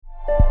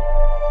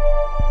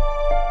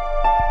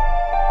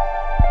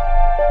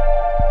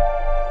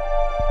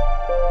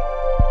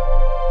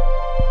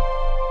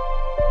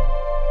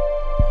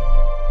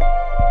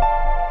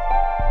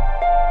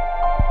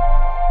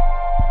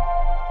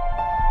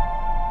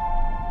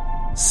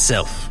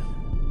Self,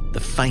 the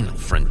final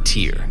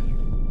frontier.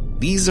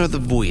 These are the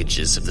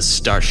voyages of the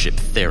starship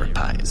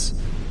Therapies.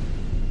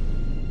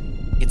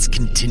 Its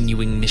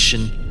continuing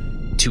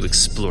mission: to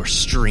explore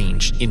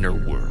strange inner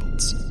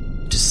worlds,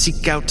 to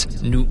seek out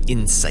new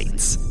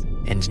insights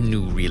and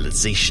new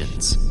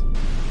realizations,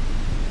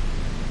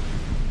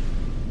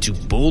 to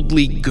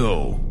boldly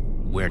go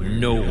where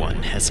no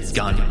one has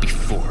gone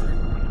before.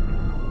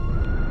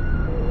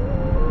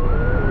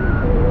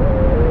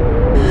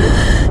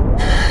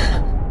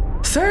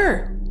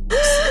 Sir!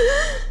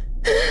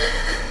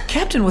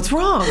 Captain, what's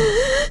wrong?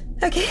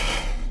 I can't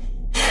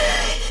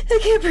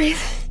breathe.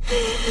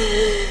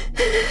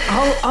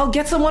 I'll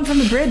get someone from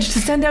the bridge to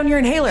send down your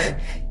inhaler.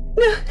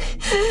 No,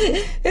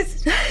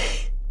 it's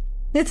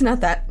not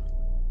that.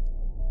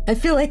 I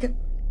feel like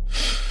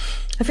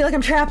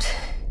I'm trapped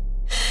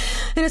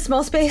in a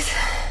small space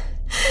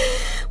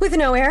with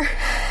no air.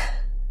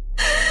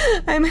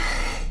 I'm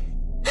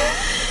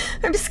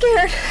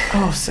scared.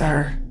 Oh,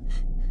 sir.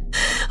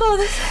 All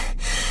this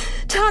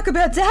talk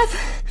about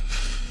death.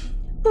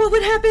 What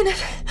would happen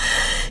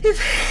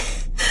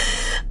if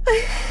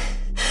I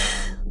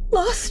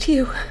lost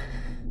you?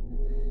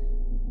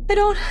 I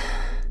don't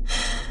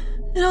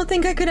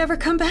think I could ever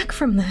come back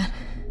from that.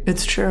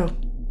 It's true.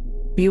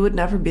 You would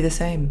never be the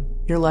same.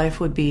 Your life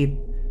would be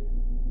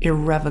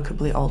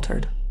irrevocably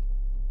altered.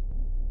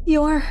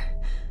 You're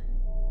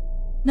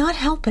not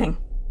helping.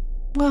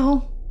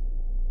 Well,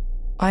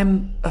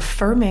 I'm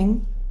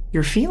affirming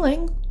your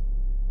feeling.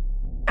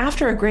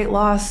 After a great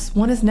loss,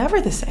 one is never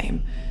the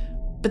same.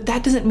 But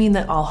that doesn't mean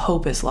that all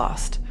hope is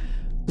lost.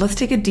 Let's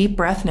take a deep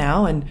breath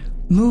now and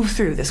move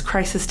through this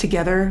crisis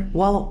together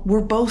while we're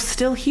both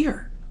still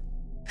here.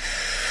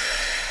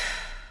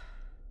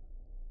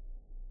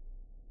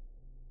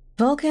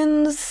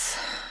 Vulcans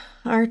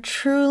are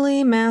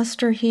truly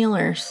master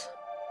healers.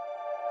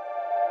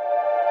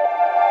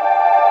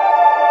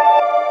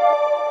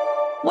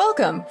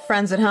 Welcome,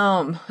 friends at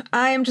home.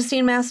 I am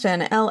Justine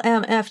Maston,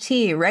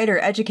 LMFT, writer,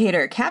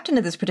 educator, captain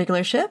of this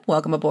particular ship.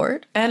 Welcome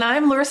aboard. And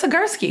I'm Larissa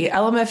Garsky,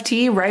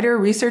 LMFT, writer,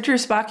 researcher,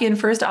 Spockian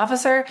first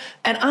officer,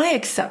 and I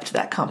accept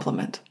that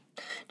compliment.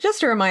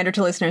 Just a reminder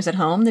to listeners at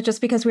home that just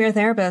because we are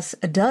therapists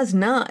does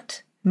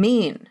not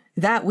mean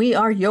that we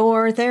are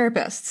your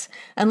therapists.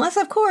 Unless,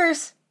 of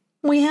course,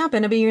 we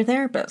happen to be your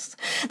therapists.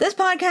 This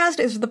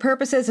podcast is for the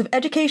purposes of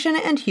education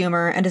and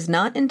humor and is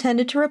not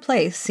intended to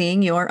replace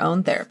seeing your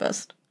own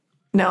therapist.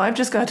 Now, I've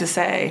just got to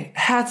say,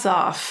 hats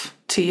off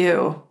to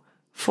you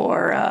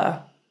for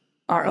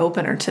our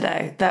opener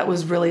today. That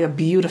was really a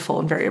beautiful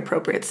and very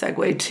appropriate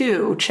segue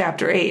to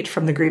Chapter 8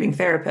 from The Grieving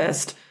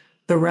Therapist,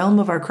 The Realm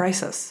of Our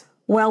Crisis.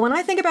 Well, when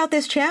I think about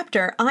this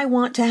chapter, I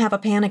want to have a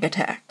panic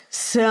attack.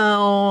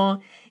 So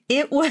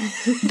it was...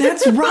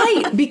 That's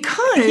right,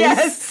 because...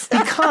 Yes.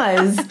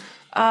 Because...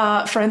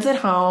 friends at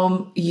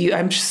home,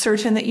 I'm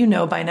certain that you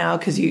know by now,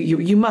 because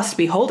you must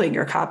be holding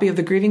your copy of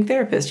The Grieving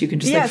Therapist. You can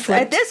just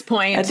flip. At this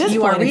point,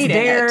 you are reading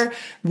it.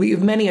 We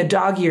have many a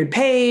dog-eared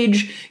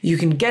page. You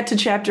can get to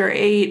Chapter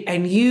 8,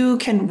 and you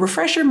can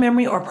refresh your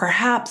memory, or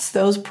perhaps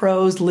those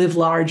prose live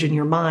large in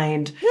your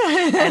mind.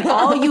 And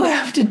all you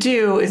have to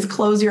do is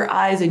close your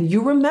eyes, and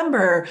you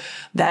remember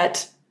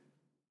that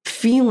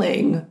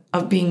feeling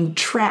of being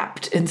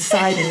trapped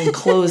inside an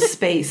enclosed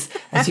space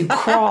as you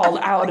crawled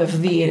out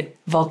of the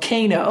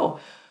volcano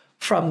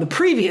from the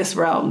previous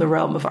realm, the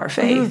realm of our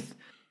faith.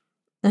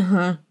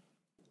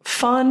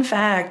 Fun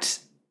fact,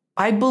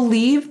 I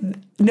believe,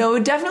 no,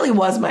 it definitely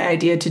was my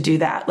idea to do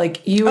that.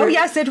 Like you were, oh,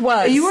 yes, it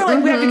was. You were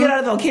like, we have to get out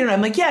of the volcano. And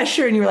I'm like, yeah,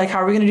 sure. And you were like,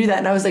 how are we going to do that?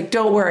 And I was like,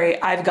 don't worry,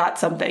 I've got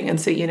something.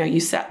 And so, you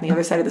sat on the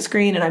other side of the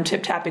screen and I'm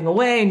tip-tapping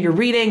away and you're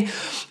reading.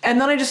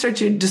 And then I just start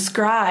to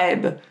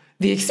describe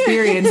the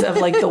experience of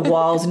like the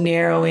walls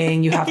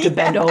narrowing, you have to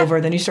bend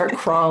over, then you start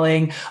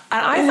crawling.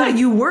 And I thought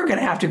you were going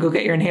to have to go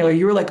get your inhaler.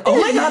 You were like, oh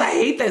my God, I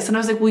hate this. And I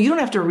was like, well, you don't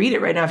have to read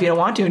it right now if you don't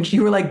want to. And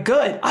you were like,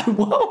 good, I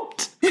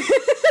won't.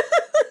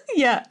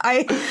 Yeah,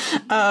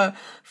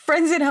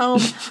 friends at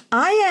home,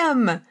 I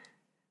am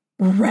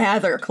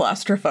rather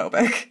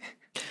claustrophobic.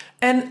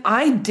 And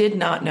I did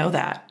not know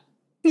that.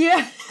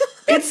 Yeah.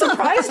 It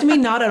surprised me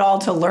not at all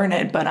to learn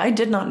it, but I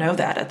did not know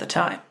that at the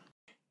time.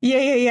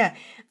 Yeah.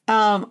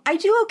 I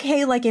do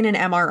okay, like in an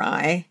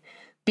MRI,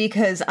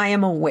 because I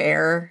am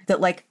aware that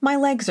like my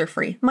legs are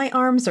free, my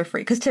arms are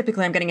free, because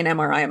typically I'm getting an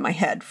MRI on my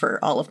head for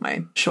all of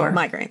my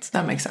migraines.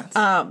 That makes sense.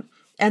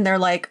 And they're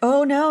like,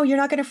 oh no, you're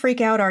not going to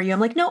freak out, are you? I'm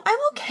like, no, I'm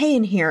okay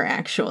in here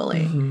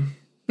actually.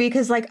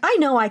 Because like, I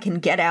know I can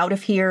get out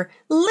of here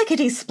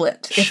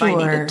lickety-split if I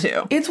needed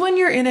to. It's when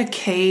you're in a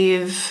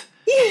cave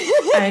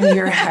and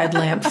your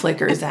headlamp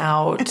flickers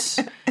out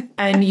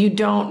and you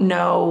don't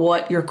know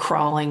what you're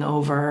crawling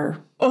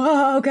over.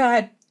 Oh,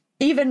 God.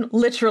 Even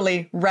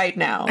literally right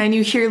now. And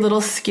you hear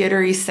little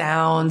skittery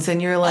sounds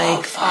and you're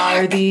like,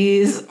 are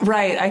these...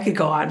 Right, I could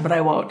go on, but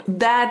I won't.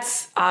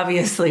 That's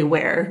obviously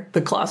where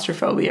the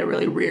claustrophobia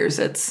really rears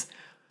its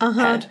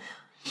head.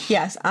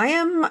 Yes, I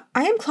am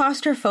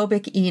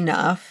claustrophobic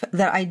enough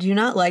that I do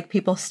not like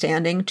people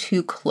standing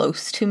too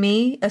close to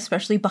me,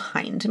 especially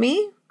behind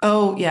me.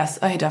 Oh, yes,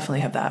 I definitely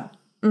have that.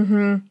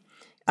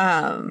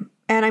 And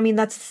I mean,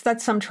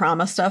 that's some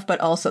trauma stuff, but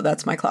also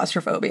that's my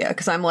claustrophobia,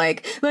 because I'm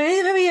like,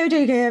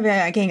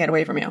 I can't get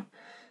away from you.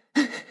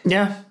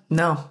 Yeah,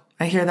 no,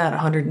 I hear that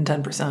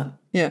 110%.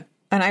 Yeah.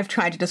 And I've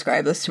tried to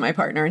describe this to my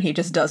partner, and he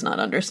just does not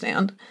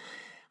understand.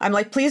 I'm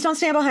like, please don't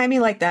stand behind me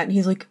like that. And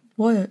he's like,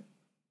 what?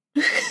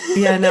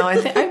 Yeah, no, I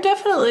think I've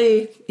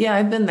definitely,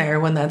 I've been there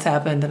when that's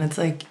happened. And it's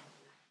like,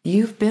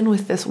 you've been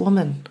with this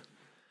woman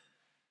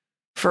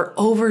for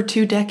over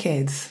 2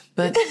 decades,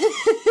 but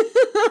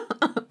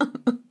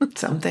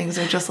some things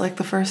are just like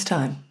the first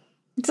time.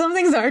 Some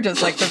things are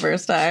just like the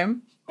first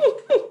time.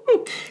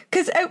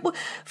 Because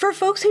for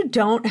folks who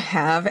don't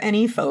have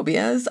any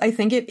phobias, I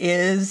think it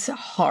is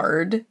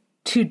hard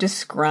to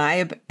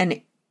describe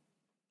an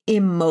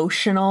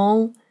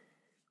emotional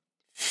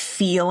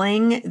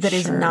feeling that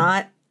is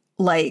not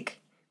like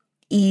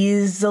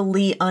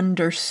easily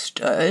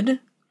understood.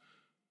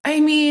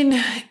 I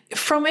mean,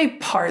 from a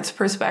parts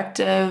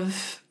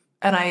perspective,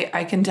 and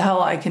I can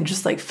tell, I can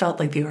just like felt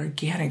like the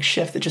organic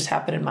shift that just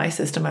happened in my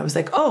system. I was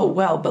like, oh,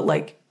 well, but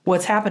like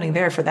what's happening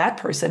there for that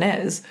person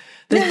is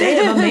that they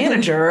have a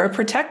manager or a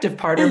protective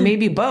part or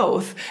maybe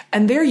both,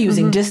 and they're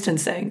using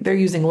distancing. They're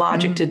using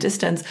logic to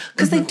distance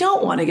because they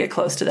don't want to get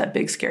close to that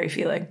big scary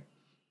feeling.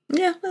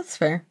 Yeah, that's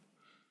fair.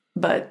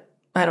 But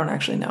I don't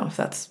actually know if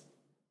that's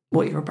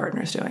what your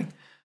partner's doing.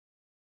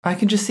 I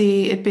can just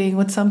see it being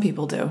what some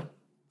people do.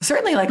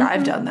 Certainly, like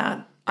I've done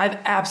that. I've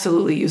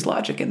absolutely used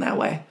logic in that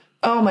way.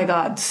 Oh my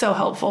God, so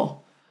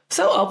helpful.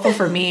 So helpful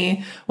for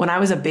me when I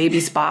was a baby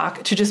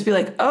Spock to just be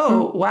like,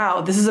 oh, wow,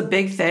 this is a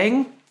big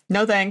thing.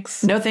 No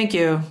thanks. No, thank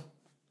you.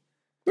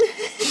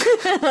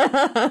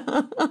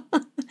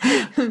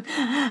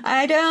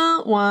 I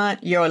don't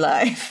want your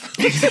life.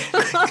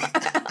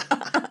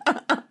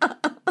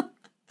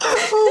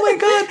 Oh my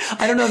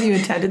God. I don't know if you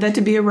intended that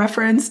to be a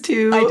reference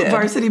to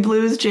Varsity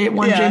Blues, James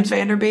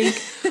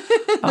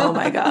Vanderbeek. Oh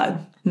my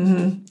God.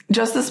 Mm-hmm.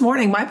 Just this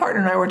morning, my partner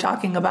and I were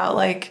talking about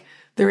like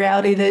the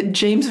reality that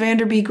James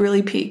Vanderbeek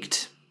really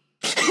peaked.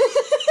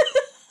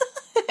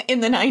 In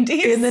the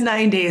 90s? In the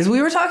 90s.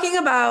 We were talking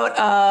about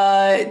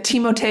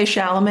Timothée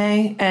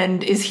Chalamet,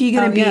 and is he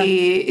going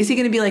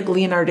to be like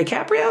Leonardo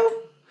DiCaprio?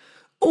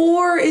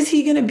 Or is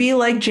he going to be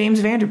like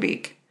James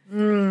Vanderbeek?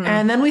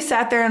 And then we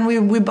sat there and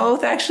we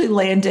both actually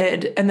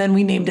landed, and then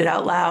we named it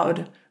out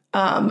loud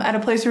at a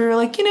place where we were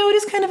like, it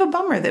is kind of a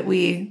bummer that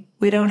we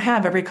don't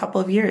have every couple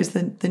of years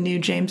the new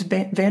James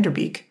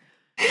Vanderbeek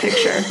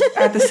picture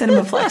at the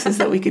Cinemaflexes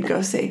that we could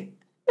go see.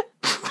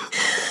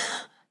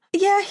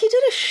 Yeah, he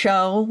did a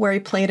show where he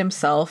played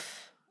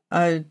himself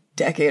a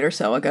decade or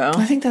so ago.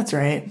 I think that's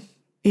right.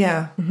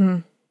 Yeah. Mm-hmm.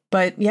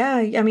 But yeah,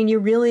 I mean,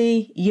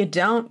 you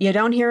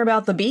don't hear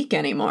about the Beak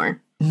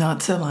anymore.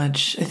 Not so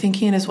much. I think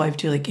he and his wife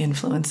do like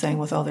influencing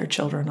with all their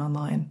children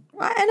online.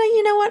 And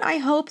you know what? I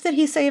hope that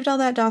he saved all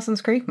that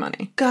Dawson's Creek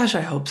money. Gosh,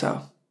 I hope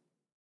so.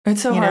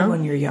 It's so hard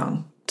when you're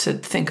young to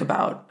think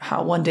about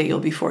how one day you'll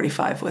be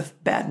 45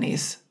 with bad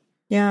knees.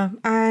 Yeah.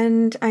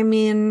 And I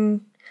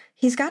mean,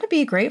 he's got to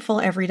be grateful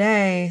every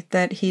day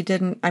that he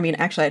didn't, I mean,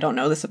 actually, I don't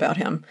know this about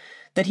him,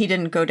 that he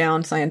didn't go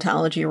down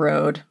Scientology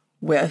road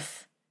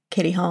with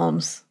Katie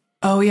Holmes.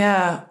 Oh,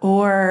 yeah.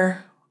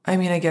 Or, I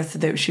mean, I guess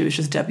that she was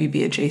just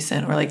WB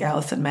adjacent, or like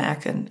Allison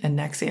Mack and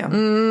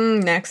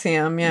NXIVM.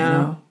 NXIVM,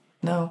 yeah.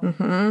 No.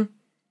 Mm-hmm.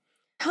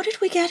 How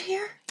did we get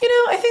here?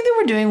 I think that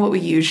we're doing what we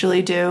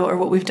usually do, or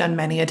what we've done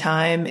many a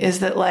time, is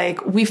that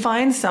like we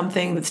find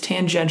something that's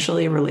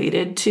tangentially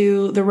related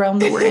to the realm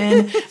that we're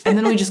in, and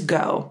then we just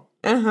go.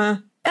 Uh-huh.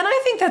 And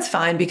I think that's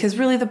fine, because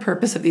really the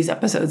purpose of these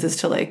episodes is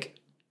to like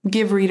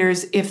give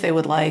readers, if they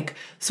would like,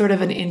 sort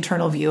of an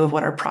internal view of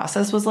what our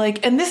process was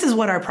like. And this is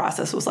what our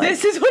process was like.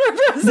 This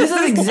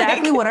is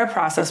exactly what our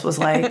process was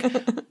like.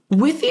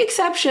 With the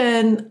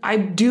exception, I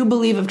do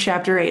believe, of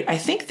chapter 8. I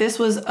think this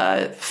was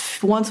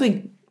once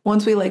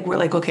we like, we're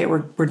like, okay,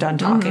 we're done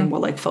talking.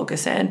 We'll like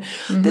focus in.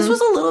 This was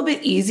a little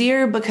bit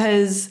easier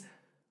because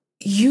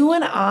you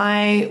and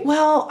I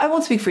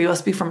won't speak for you. I'll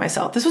speak for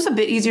myself. This was a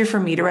bit easier for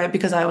me to write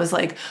because I was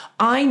like,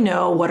 I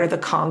know what are the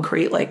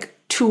concrete like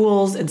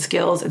tools and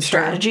skills and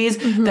strategies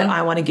that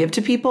I want to give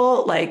to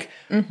people. Like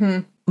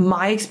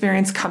my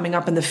experience coming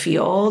up in the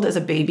field as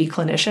a baby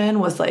clinician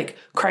was like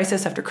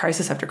crisis after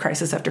crisis after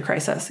crisis after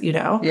crisis,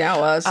 Yeah, it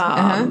was.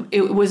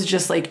 It was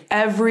just like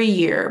every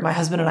year my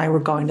husband and I were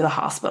going to the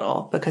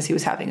hospital because he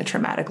was having a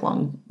traumatic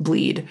lung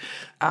bleed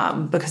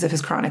because of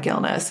his chronic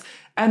illness.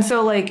 And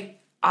so like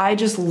I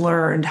just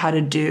learned how to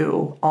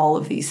do all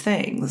of these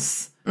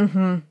things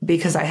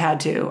because I had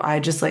to. I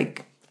just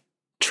like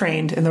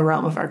trained in the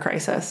realm of our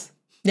crisis.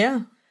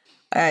 Yeah,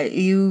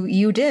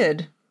 you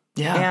did.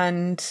 Yeah.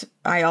 And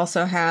I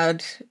also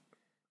had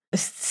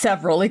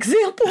several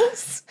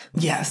examples.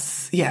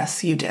 Yes,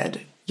 you did.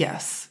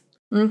 Yes.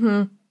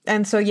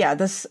 And so, yeah,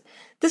 this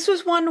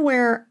was one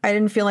where I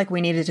didn't feel like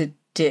we needed to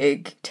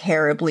dig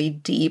terribly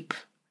deep.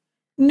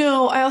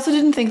 No, I also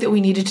didn't think that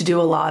we needed to do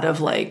a lot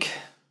of like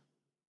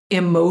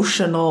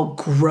emotional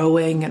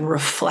growing and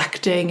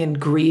reflecting and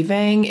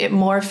grieving. It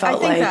more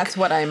felt like... I think that's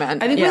what I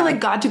meant. I think we like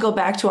got to go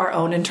back to our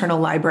own internal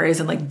libraries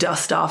and like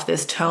dust off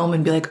this tome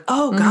and be like,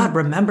 oh God,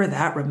 remember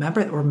that,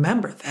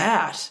 remember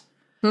that.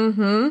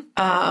 Mm-hmm.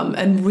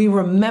 And we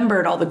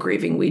remembered all the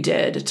grieving we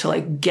did to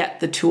like get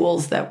the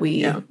tools that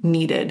we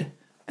needed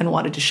and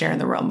wanted to share in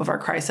the realm of our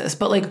crisis.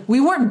 But like we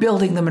weren't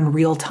building them in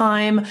real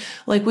time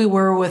like we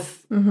were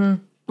with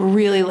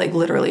really like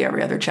literally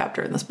every other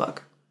chapter in this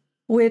book.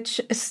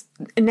 Which,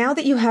 now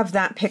that you have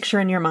that picture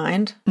in your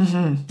mind,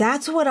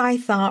 that's what I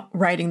thought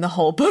writing the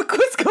whole book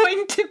was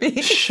going to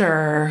be.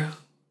 Sure.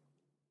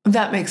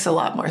 That makes a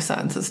lot more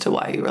sense as to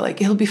why you were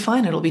like, it'll be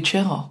fine, it'll be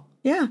chill.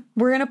 Yeah.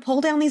 We're going to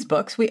pull down these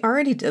books. We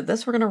already did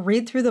this. We're going to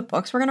read through the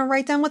books. We're going to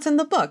write down what's in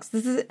the books.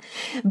 This is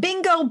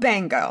bingo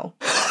bango.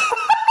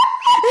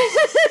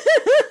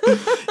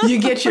 You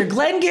get your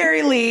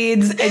Glengarry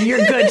leads and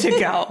you're good to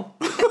go.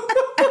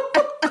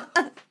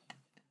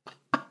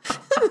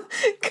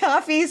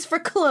 Coffees for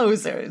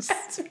closers.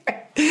 That's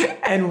right.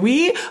 And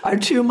we are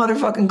two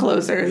motherfucking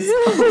closers.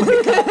 Oh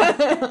my God.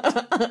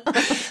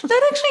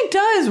 That actually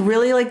does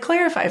really like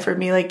clarify for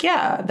me. Like,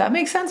 yeah, that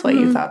makes sense why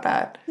you thought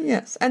that.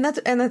 Yes. And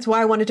that's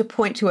why I wanted to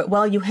point to it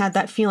while you had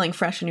that feeling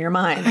fresh in your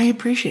mind. I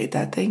appreciate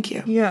that. Thank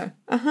you. Yeah.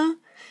 Uh-huh.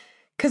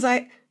 Because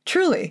I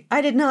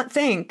did not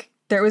think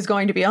there was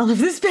going to be all of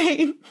this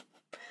pain.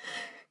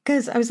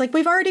 Because I was like,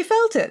 we've already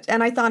felt it.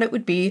 And I thought it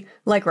would be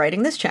like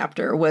writing this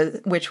chapter,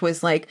 which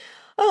was like,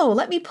 oh,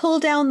 let me pull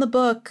down the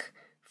book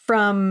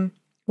from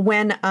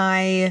when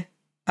I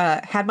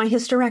had my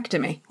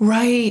hysterectomy.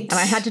 Right. And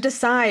I had to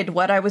decide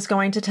what I was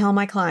going to tell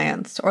my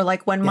clients, or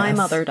like when my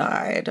mother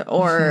died,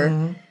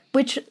 or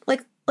which,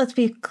 like, let's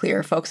be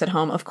clear, folks at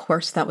home, of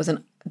course,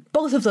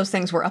 both of those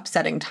things were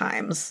upsetting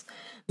times.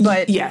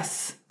 But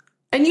yes.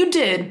 And you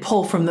did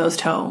pull from those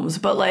tomes,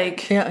 but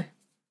like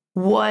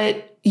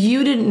what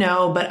you didn't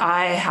know, but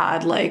I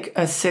had like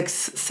a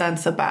sixth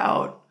sense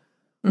about,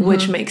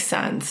 which makes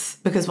sense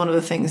because one of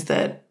the things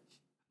that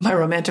my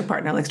romantic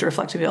partner likes to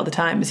reflect to me all the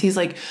time is he's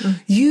like,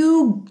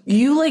 you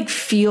like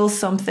feel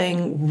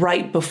something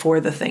right before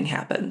the thing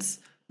happens.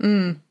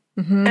 And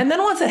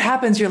then once it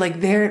happens, you're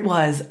like, there it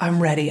was. I'm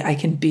ready. I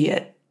can be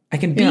it. I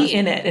can be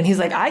in it. And he's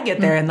like, I get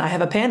there and I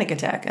have a panic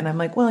attack. And I'm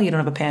like, well, you don't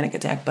have a panic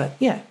attack, but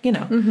yeah, you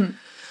know.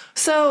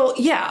 So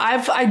yeah,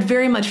 I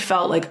very much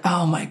felt like,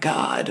 oh my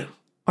God.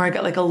 Or I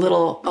got like a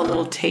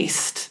little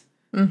taste.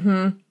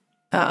 An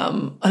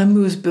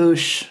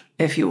amuse-bouche,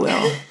 if you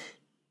will.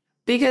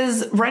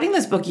 Because writing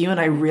this book, you and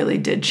I really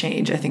did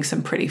change, I think,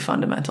 some pretty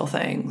fundamental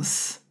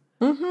things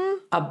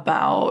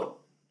about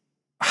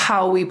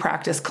how we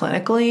practice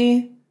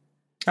clinically.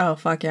 Oh,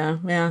 fuck yeah.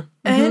 Yeah.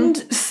 And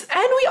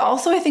we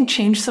also, I think,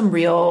 changed some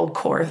real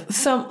core,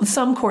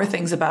 some core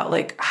things about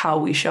like how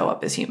we show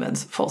up as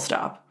humans, full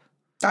stop.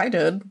 I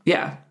did.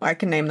 Yeah. I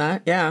can name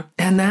that. Yeah.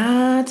 And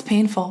that's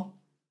painful.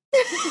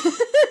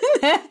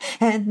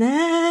 And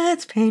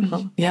that's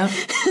painful. Yeah.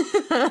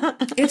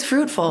 It's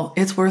fruitful.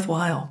 It's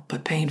worthwhile,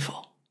 but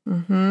painful.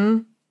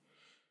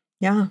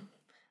 Yeah.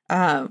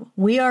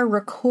 We are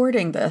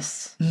recording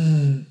this,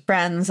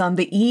 friends, on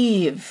the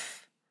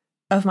eve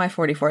of my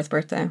 44th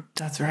birthday.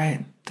 That's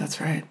right.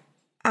 That's right.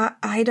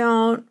 I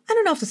don't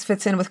know if this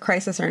fits in with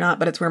crisis or not,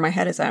 but it's where my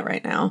head is at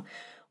right now,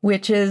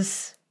 which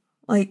is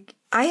like,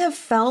 I have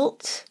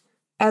felt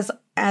as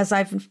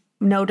I've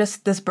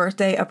noticed this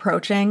birthday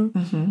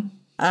approaching,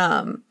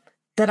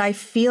 that I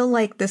feel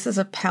like this is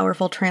a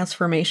powerful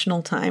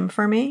transformational time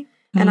for me.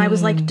 And I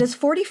was like, does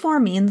 44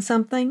 mean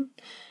something?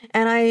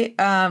 And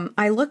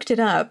I looked it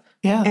up.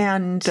 Yeah.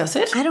 And does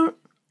it? I don't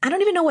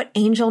even know what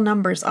angel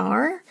numbers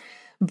are.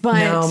 But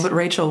no, but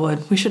Rachel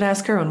would. We should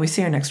ask her when we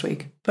see her next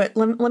week. But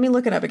let me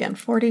look it up again.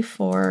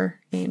 44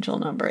 angel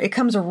number. It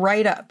comes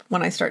right up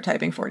when I start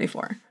typing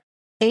 44.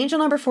 Angel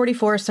number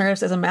 44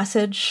 serves as a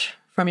message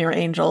from your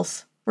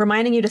angels,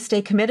 reminding you to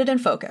stay committed and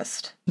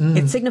focused.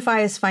 It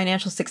signifies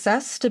financial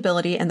success,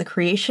 stability, and the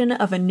creation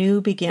of a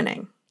new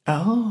beginning.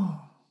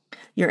 Oh.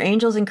 Your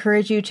angels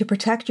encourage you to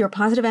protect your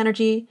positive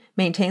energy,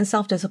 maintain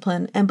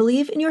self-discipline, and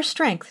believe in your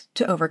strength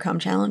to overcome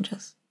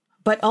challenges.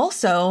 But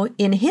also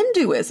in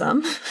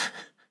Hinduism...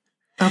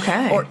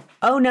 Okay.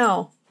 Oh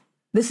no,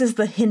 this is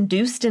the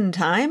Hindustan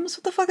Times?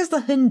 What the fuck is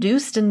the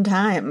Hindustan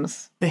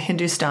Times? The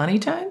Hindustani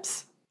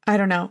Times? I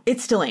don't know.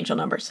 It's still angel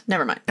numbers.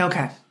 Never mind.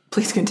 Okay.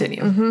 Please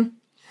continue.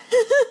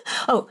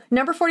 Oh,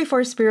 number 44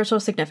 is spiritual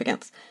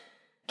significance.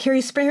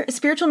 Carries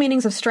spiritual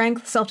meanings of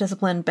strength,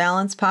 self-discipline,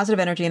 balance,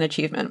 positive energy, and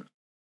achievement.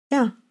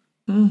 Yeah.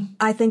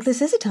 I think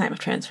this is a time of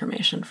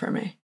transformation for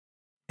me.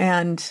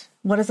 And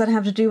what does that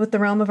have to do with the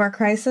realm of our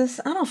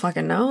crisis? I don't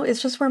fucking know.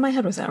 It's just where my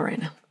head was at right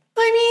now.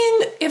 I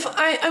mean, if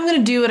I'm going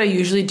to do what I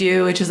usually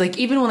do, which is like,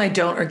 even when I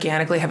don't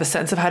organically have a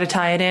sense of how to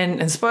tie it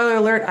in, and spoiler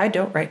alert, I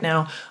don't right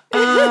now.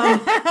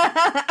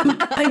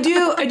 I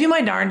do my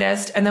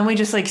darndest, and then we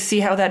just like see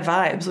how that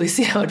vibes. We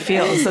see how it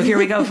feels. So here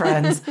we go,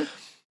 friends.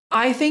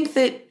 I think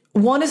that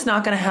one is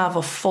not going to have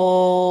a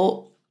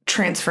full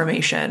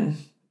transformation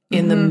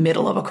in the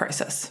middle of a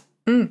crisis.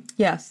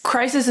 Yes.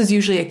 Crisis is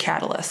usually a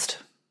catalyst.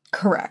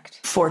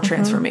 Correct. For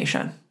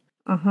transformation.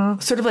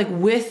 sort of like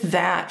with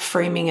that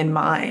framing in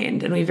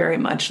mind. And we very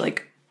much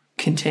like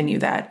continue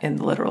that in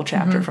the literal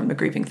chapter from the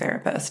Grieving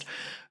Therapist.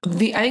 I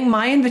think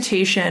my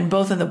invitation,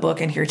 both in the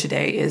book and here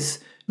today, is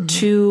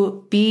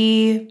to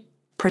be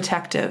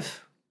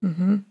protective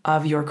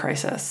of your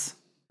crisis.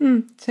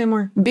 Say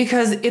more.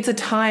 Because it's a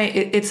time,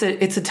 it's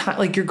a time,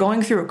 like you're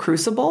going through a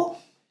crucible.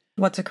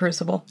 What's a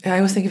crucible? I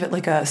always think of it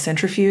like a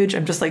centrifuge.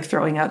 I'm just like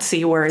throwing out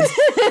C words.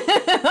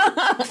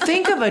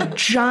 Think of a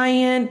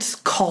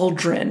giant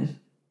cauldron.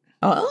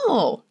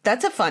 Oh,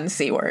 that's a fun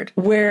C word.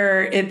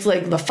 Where it's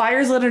like the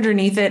fire's lit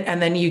underneath it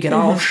and then you get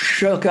all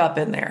shook up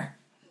in there.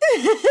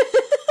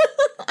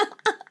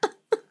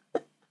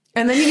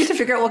 And then you get to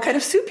figure out what kind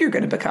of soup you're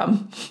going to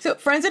become. So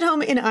Friends at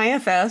Home in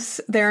IFS,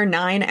 there are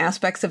 9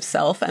 aspects of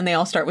self and they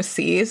all start with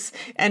C's.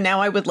 And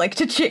now I would like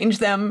to change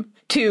them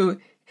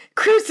to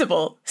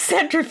crucible,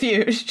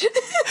 centrifuge,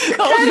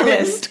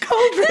 catalyst,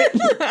 cauldron.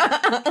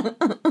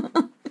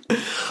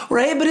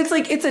 Right? But it's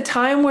like, it's a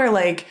time where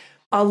like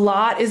a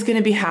lot is going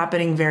to be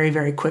happening very,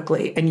 very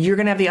quickly. And you're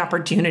going to have the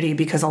opportunity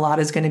because a lot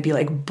is going to be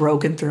like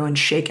broken through and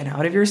shaken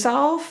out of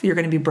yourself. You're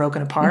going to be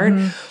broken apart.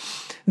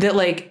 That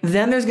like,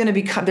 then there's going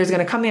to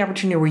come the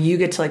opportunity where you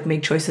get to like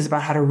make choices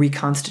about how to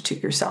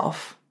reconstitute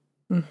yourself.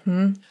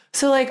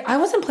 So like, I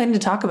wasn't planning to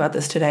talk about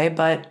this today,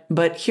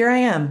 but here I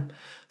am.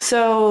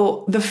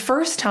 So the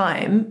first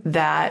time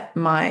that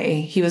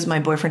he was my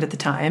boyfriend at the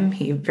time,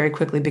 he very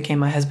quickly became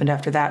my husband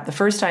after that. The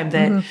first time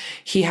that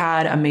he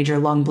had a major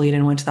lung bleed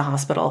and went to the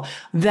hospital,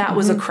 that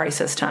was a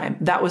crisis time.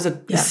 That was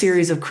a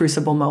series of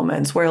crucible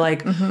moments where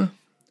like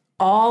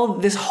all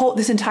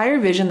this entire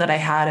vision that I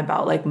had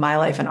about like my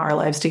life and our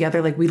lives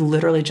together, like we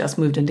literally just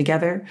moved in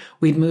together.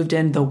 We'd moved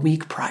in the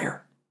week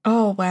prior.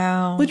 Oh,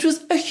 wow. Which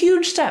was a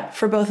huge step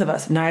for both of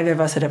us. Neither of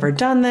us had ever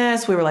done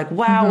this. We were like,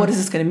 wow, what is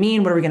this going to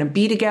mean? What are we going to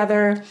be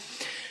together?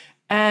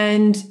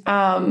 And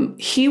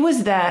he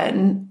was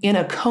then in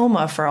a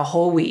coma for a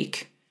whole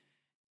week.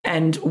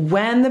 And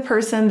when the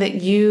person that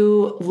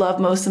you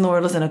love most in the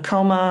world is in a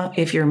coma,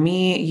 if you're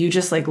me, you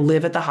just like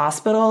live at the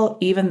hospital,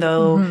 even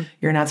though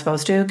you're not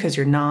supposed to, because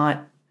you're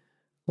not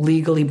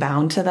legally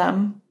bound to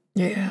them.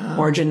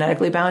 Or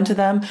genetically bound to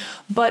them.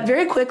 But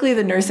very quickly,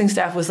 the nursing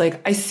staff was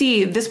like, I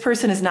see this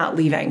person is not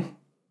leaving.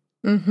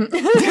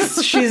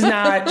 She's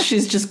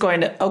just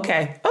going to,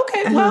 okay,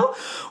 well,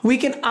 we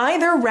can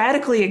either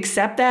radically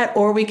accept that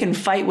or we can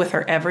fight with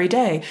her every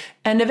day.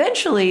 And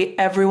eventually,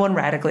 everyone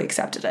radically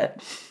accepted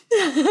it.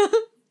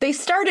 They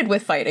started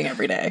with fighting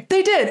every day.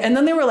 They did. And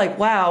then they were like,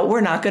 wow, we're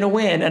not going to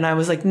win. And I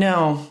was like,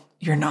 no,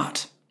 you're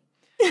not.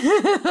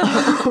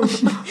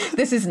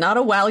 This is not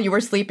a while you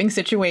were sleeping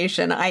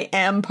situation. I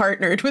am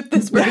partnered with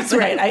this person. That's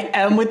right. I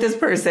am with this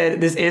person.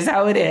 This is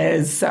how it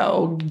is.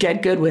 So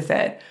get good with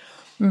it.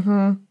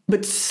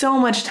 But so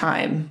much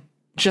time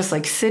just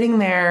like sitting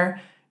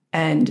there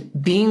and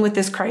being with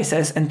this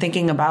crisis and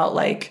thinking about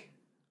like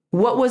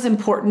what was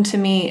important to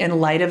me in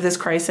light of this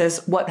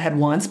crisis, what had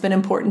once been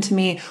important to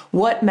me,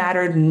 what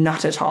mattered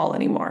not at all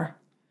anymore.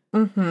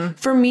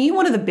 For me,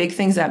 one of the big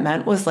things that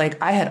meant was like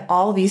I had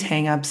all these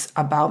hangups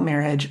about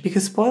marriage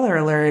because, spoiler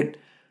alert,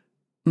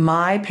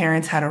 my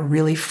parents had a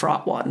really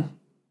fraught one.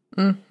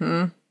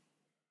 And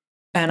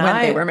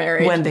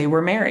when they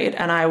were married.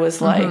 And I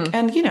was like,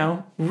 and you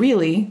know,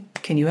 really,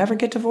 can you ever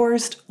get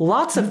divorced?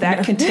 Lots of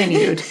that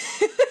continued.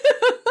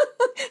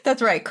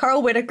 That's right.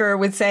 Carl Whitaker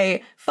would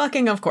say,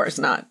 fucking of course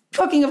not.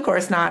 Fucking of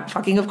course not.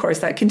 Fucking of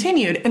course that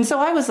continued. And so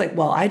I was like,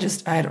 well,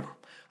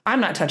 I'm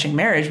not touching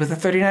marriage with a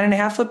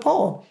 39.5-foot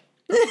pole.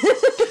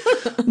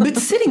 But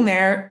sitting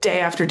there day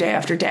after day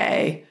after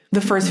day,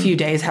 the first few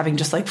days having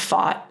just like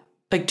fought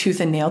like tooth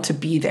and nail to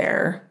be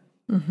there.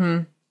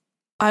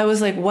 I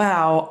was like,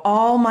 wow,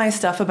 all my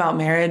stuff about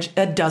marriage,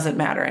 it doesn't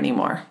matter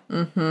anymore.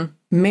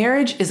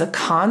 Marriage is a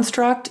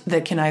construct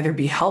that can either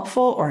be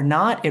helpful or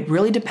not. It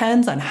really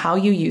depends on how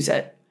you use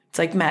it. It's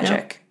like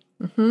magic.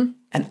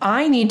 And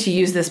I need to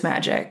use this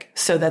magic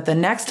so that the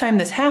next time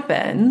this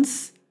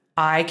happens,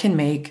 I can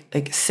make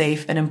like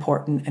safe and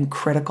important and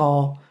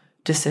critical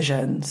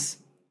decisions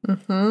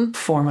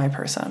for my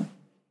person.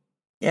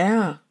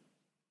 Yeah.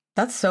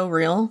 That's so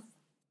real.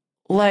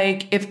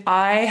 Like if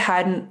I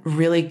hadn't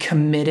really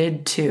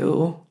committed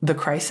to the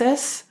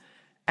crisis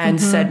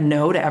and said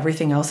no to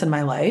everything else in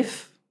my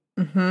life,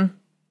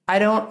 I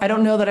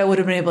don't know that I would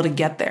have been able to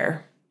get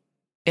there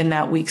in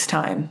that week's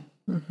time.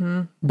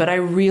 But I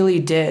really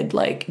did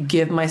like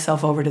give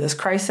myself over to this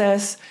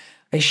crisis.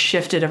 I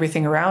shifted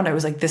everything around. I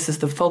was like, this is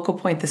the focal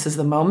point. This is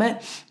the moment.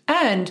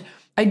 And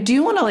I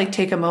do want to like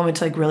take a moment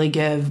to like really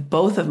give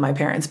both of my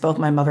parents, both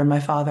my mother and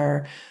my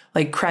father,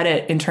 like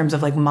credit in terms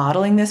of like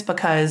modeling this,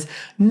 because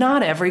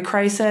not every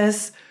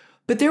crisis,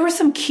 but there were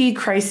some key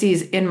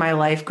crises in my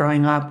life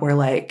growing up where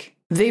like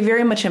they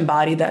very much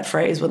embodied that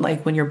phrase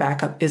when your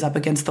back is up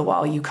against the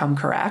wall, you come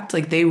correct.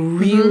 Like they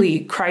really,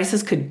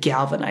 crisis could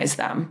galvanize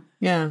them.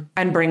 Yeah.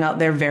 And bring out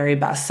their very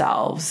best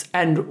selves.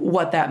 And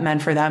what that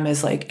meant for them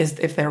is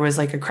if there was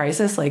like a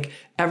crisis, like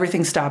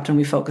everything stopped and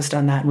we focused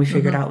on that and we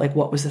figured out like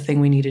what was the thing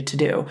we needed to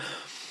do.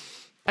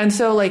 And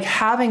so like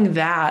having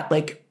that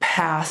like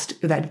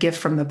past, that gift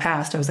from the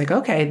past, I was like,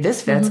 okay,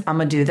 this fits. I'm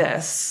going to do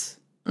this.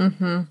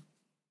 And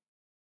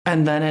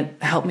then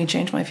it helped me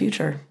change my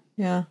future.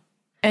 Yeah.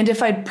 And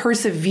if I'd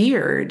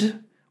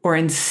persevered or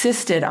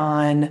insisted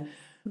on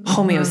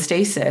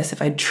homeostasis,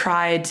 if I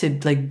tried to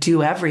like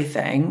do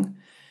everything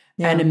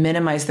and to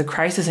minimize the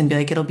crisis and be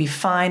like, it'll be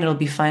fine, it'll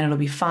be fine, it'll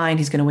be fine.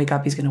 He's going to wake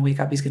up, he's going to wake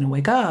up, he's going to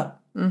wake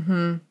up.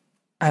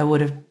 I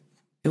would have,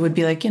 it would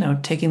be like, you know,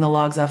 taking the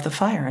logs off the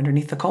fire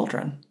underneath the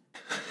cauldron.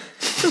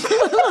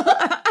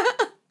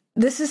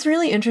 This is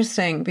really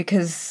interesting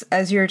because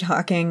as you're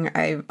talking,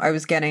 I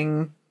was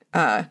getting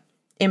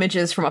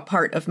images from a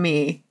part of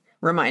me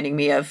reminding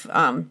me of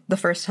the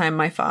first time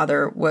my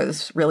father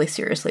was really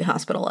seriously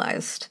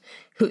hospitalized.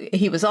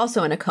 He was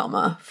also in a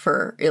coma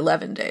for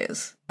 11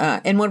 days.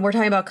 And when we're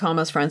talking about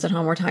comas, friends at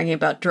home, we're talking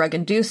about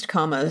drug-induced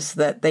comas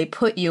that they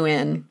put you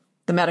in,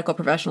 the medical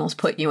professionals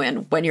put you in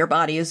when your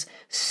body is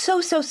so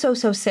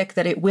sick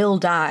that it will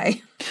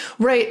die.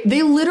 Right.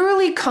 They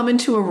literally come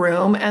into a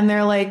room and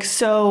they're like,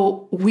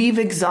 so we've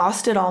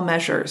exhausted all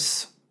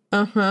measures.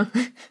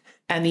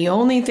 And the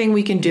only thing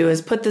we can do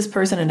is put this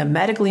person in a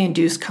medically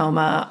induced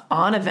coma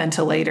on a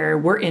ventilator.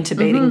 We're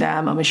intubating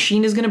them. A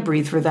machine is going to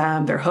breathe for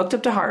them. They're hooked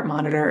up to heart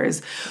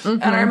monitors.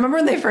 And I remember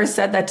when they first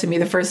said that to me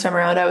the first time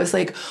around, I was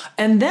like,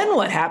 and then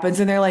what happens?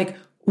 And they're like,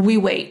 we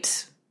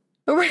wait.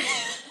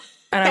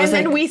 And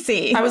then we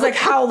see. I was like,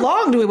 how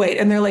long do we wait?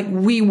 And they're like,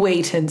 we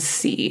wait and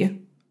see.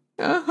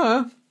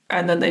 And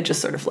then they just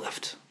sort of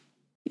left.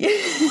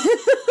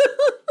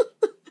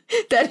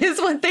 That is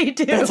what they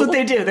do. That's what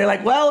they do. They're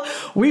like, well,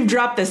 we've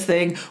dropped this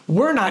thing.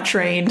 We're not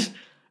trained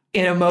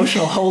in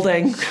emotional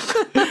holding.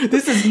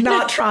 This is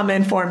not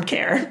trauma-informed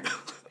care.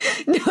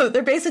 No,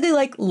 they're basically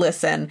like,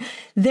 listen,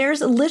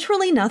 there's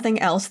literally nothing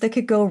else that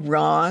could go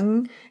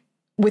wrong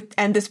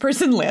and this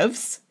person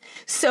lives.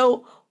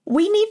 So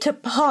we need to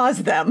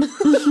pause them.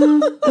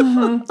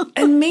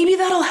 And maybe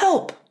that'll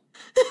help.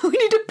 We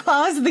need to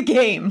pause the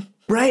game.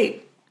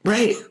 Right.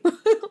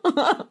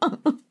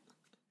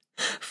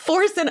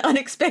 Force an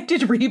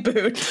unexpected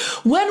reboot.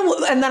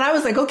 And then I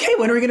was like, okay,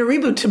 when are we going to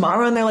reboot?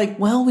 Tomorrow? And they're like,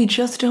 well, we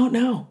just don't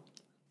know.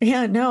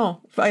 Yeah,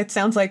 no. It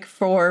sounds like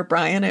for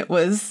Brian, it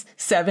was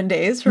 7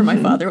 days. For my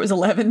father, it was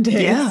 11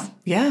 days.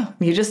 Yeah.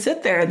 You just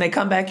sit there and they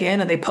come back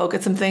in and they poke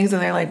at some things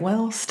and they're like,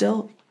 well,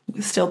 still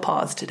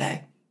pause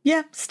today.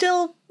 Yeah,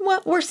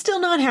 we're still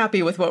not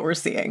happy with what we're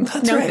seeing.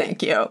 That's no, right.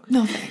 Thank you.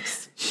 No,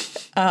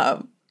 thanks.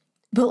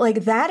 But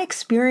like that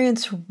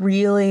experience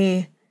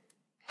really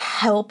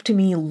helped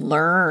me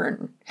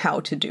learn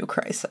how to do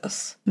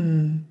crisis.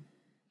 So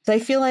I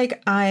feel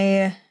like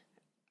while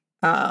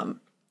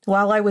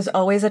I was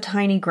always a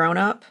tiny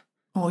grown-up.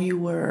 Oh, you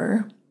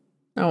were?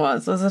 I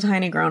was a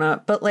tiny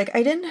grown-up. But like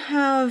I didn't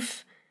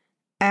have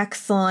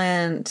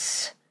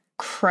excellent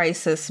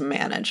crisis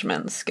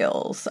management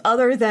skills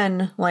other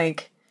than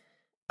like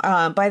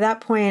by that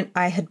point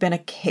I had been a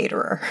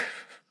caterer.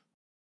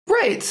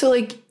 Right. So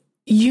like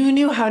you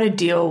knew how to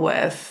deal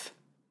with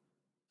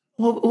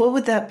what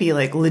would that be,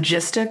 like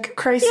logistic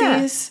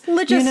crises? Yeah,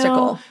 logistical. You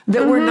know,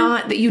 that were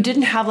not, that you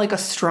didn't have like a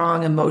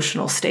strong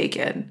emotional stake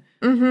in.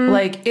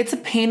 Like it's a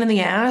pain in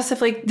the ass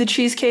if like the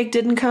cheesecake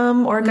didn't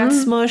come or it got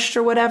smushed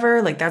or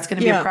whatever. Like that's going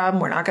to be a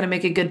problem. We're not going to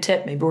make a good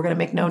tip. Maybe we're going to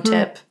make no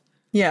tip.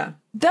 Yeah.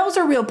 Those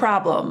are real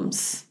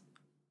problems.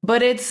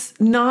 But it's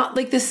not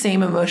like the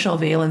same emotional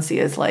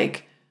valency as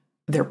like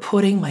they're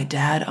putting my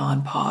dad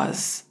on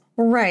pause.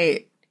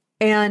 Right.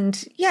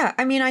 And yeah,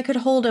 I mean, I could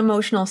hold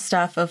emotional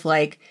stuff of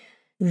like,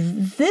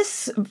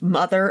 this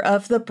mother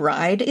of the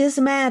bride is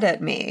mad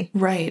at me.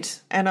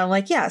 Right. And I'm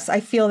like, yes, I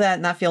feel that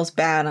and that feels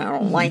bad. And I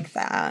don't like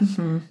that.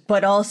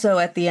 But also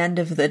at the end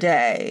of the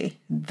day,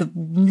 the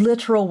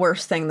literal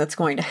worst thing that's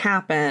going to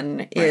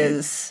happen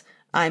is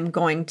I'm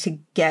going to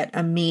get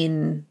a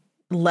mean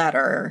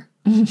letter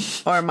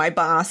or my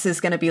boss is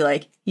going to be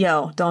like,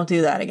 yo, don't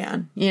do that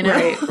again. You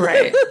know?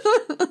 Right.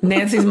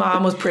 Nancy's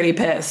mom was pretty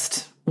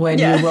pissed when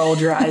you rolled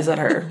your eyes at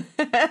her.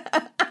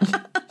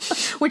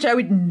 Which I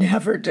would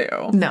never do.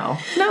 No.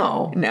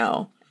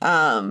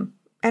 And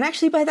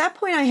actually, by that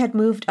point, I had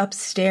moved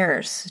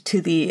upstairs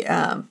to the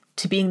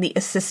to being the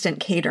assistant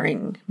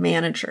catering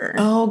manager.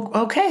 Oh,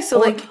 okay.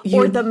 So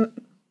or the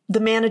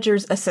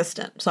manager's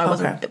assistant. So I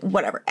wasn't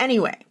whatever.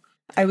 Anyway,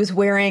 I was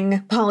wearing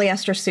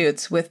polyester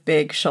suits with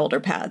big shoulder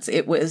pads.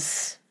 It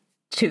was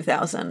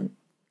 2000.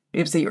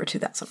 It was the year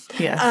 2000.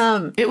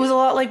 Yes. It was a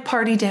lot like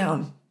Party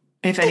Down.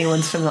 If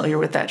anyone's familiar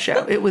with that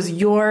show, it was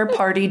your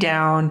party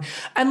down.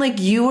 And like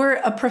you were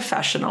a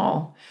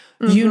professional.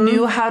 You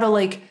knew how to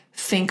like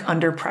think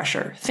under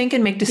pressure, think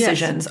and make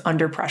decisions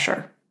under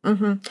pressure.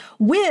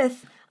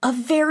 With a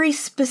very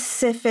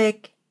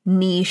specific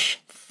niche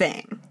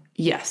thing.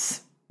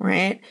 Yes.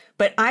 Right.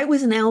 But I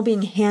was now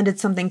being handed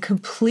something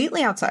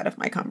completely outside of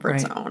my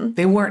comfort zone.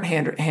 They weren't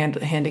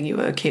handing you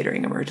a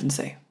catering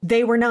emergency.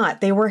 They were not.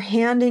 They were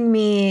handing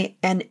me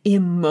an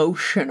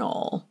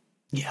emotional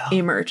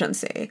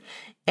emergency.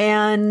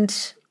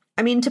 And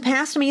I mean, to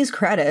Past Me's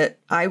credit,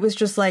 I was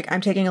just like,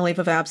 I'm taking a leave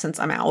of absence.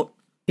 I'm out.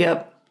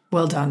 Yep.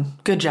 Well done.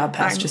 Good job,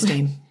 Past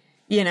Justine.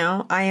 you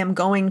know, I am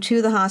going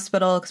to the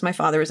hospital because my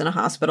father was in a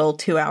hospital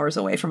 2 hours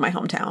away from my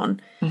hometown.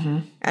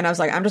 And I was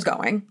like, I'm just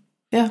going.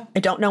 Yeah. I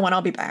don't know when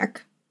I'll be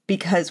back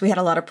because we had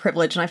a lot of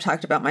privilege. And I've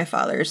talked about my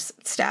father's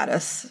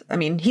status. I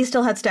mean, he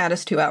still had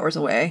status 2 hours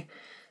away.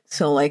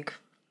 So like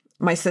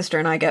my sister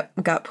and I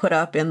got put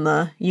up in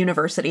the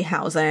university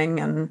housing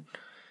and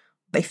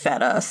they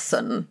fed us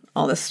and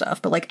all this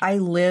stuff. But like I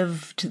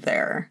lived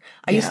there.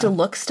 I used to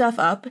look stuff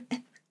up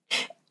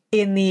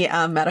in the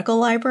medical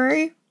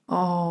library.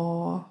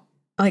 Oh.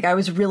 Like I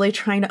was really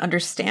trying to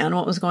understand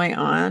what was going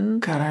on.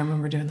 God, I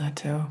remember doing that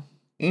too.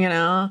 You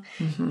know?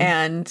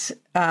 And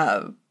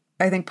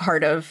I think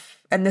part of,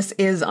 and this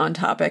is on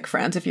topic,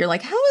 friends, if you're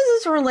like, how is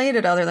this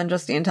related other than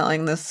Justine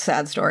telling this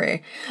sad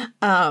story?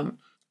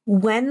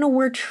 When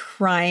we're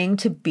trying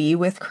to be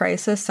with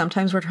crisis,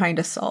 sometimes we're trying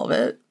to solve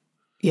it.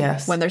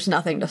 Yes. When there's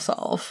nothing to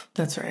solve.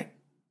 That's right.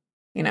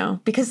 You know?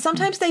 Because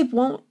sometimes they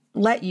won't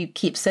let you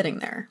keep sitting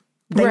there.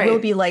 They will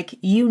be like,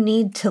 you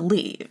need to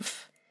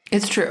leave.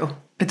 It's true.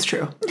 It's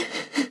true.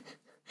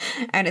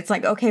 And it's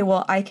like, okay,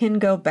 well, I can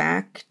go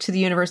back to the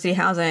university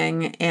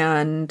housing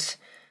and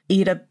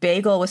eat a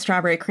bagel with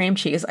strawberry cream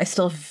cheese. I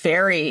still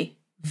very,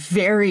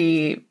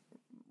 very,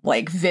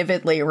 like,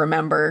 vividly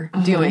remember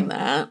doing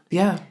that.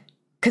 Yeah.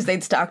 Because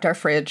they'd stocked our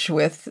fridge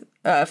with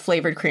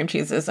flavored cream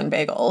cheeses and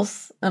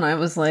bagels. And I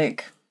was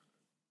like,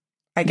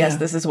 I guess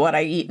this is what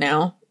I eat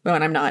now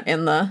when I'm not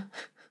in the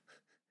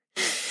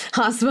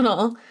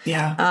hospital.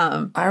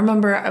 Yeah. I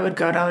remember I would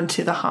go down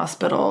to the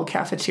hospital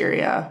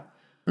cafeteria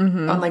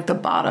on like the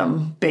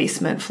bottom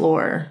basement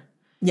floor.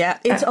 Yeah.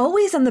 It's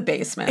always in the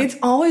basement. It's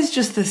always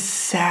just the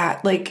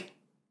sad, like,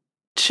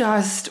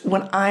 just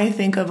when I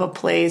think of a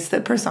place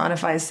that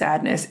personifies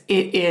sadness,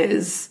 it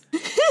is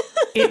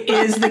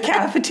the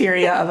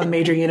cafeteria of a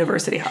major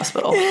university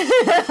hospital.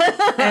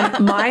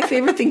 And my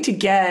favorite thing to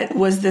get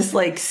was this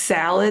like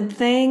salad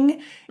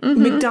thing.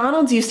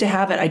 McDonald's used to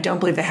have it. I don't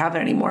believe they have it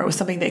anymore. It was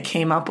something they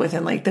came up with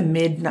in like the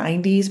mid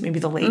 90s, maybe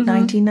the late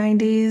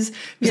 1990s. It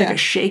was like a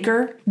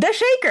shaker. The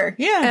shaker.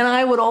 Yeah. And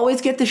I would always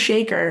get the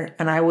shaker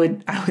and I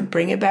would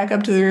bring it back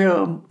up to the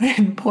room.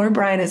 And poor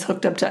Brian is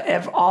hooked up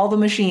to all the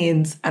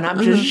machines and I'm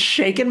just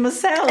shaking my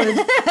salad.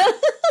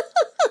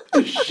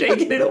 Just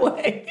shaking it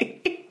away.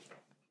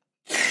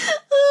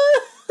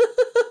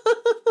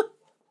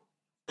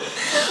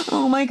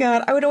 Oh my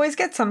God. I would always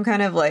get some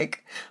kind of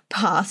like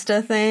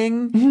pasta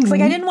thing. Because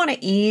like I didn't want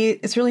to eat.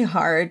 It's really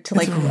hard to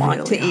like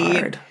want to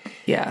eat.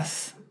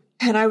 Yes.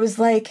 And I was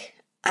like,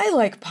 I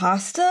like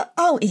pasta.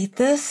 I'll eat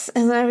this.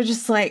 And then I would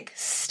just like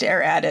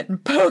stare at it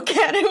and poke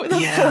at it with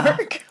a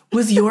fork.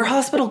 Was your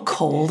hospital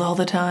cold all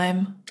the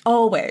time?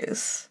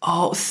 Always.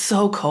 Oh,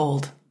 so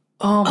cold.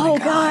 Oh my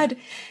God.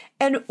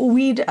 And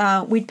we'd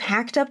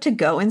packed up to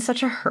go in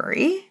such a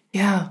hurry.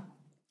 Yeah.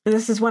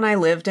 This is when I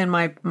lived in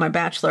my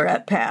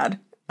bachelorette pad.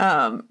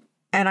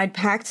 And I'd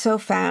packed so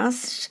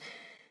fast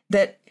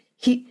that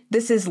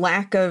this is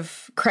lack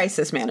of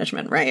crisis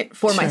management, right?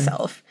 For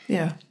myself.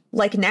 Yeah.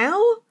 Like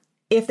now,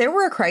 if there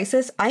were a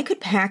crisis, I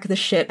could pack the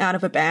shit out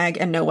of a bag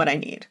and know what I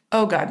need.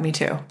 Oh God, me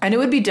too. I knew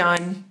it would be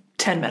done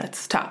 10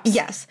 minutes tops.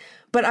 Yes.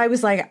 But I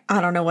was like, I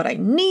don't know what I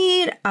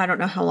need. I don't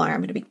know how long I'm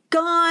going to be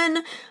gone.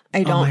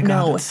 I don't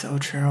know. That's so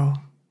true.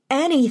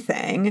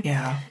 Anything.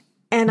 Yeah.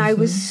 And I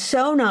was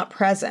so not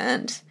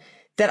present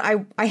that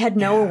I had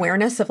no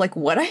awareness of like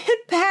what I had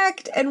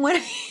packed. And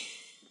when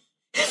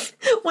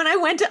I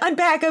went to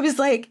unpack, I was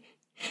like,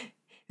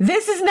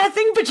 this is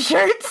nothing but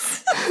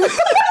shirts.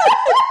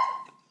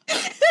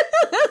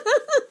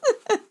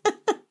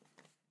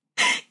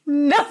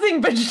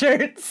 Nothing but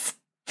shirts.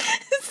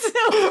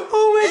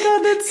 Oh my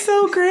God, that's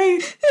so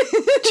great.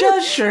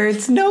 Just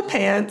shirts, no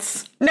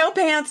pants. No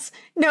pants.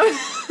 No,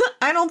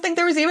 I don't think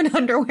there was even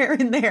underwear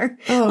in there.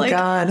 Oh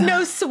God.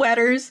 No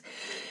sweaters.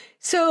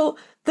 So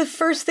the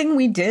first thing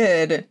we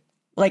did,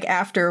 like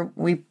after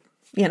we,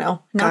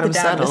 not that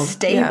Dad was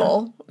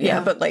stable.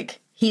 Yeah, but like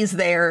he's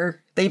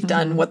there. They've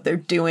done what they're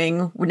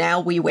doing. Now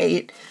we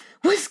wait.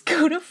 Was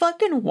go to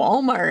fucking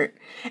Walmart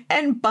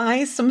and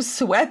buy some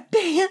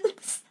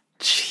sweatpants.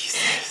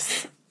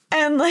 Jesus.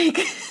 And like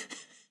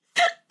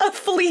a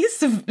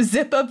fleece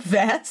zip-up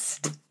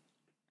vest.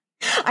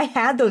 I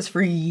had those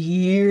for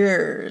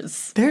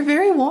years. They're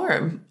very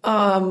warm.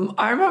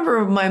 I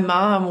remember my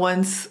mom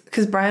once,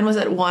 because Brian was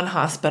at one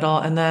hospital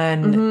and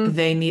then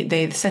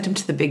they sent him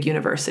to the big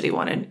university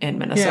one in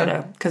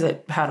Minnesota because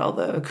it had all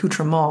the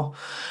accoutrement.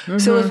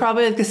 So it was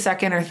probably like the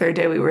second or third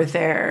day we were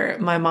there.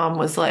 My mom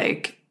was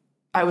like,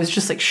 I was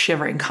just like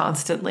shivering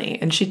constantly.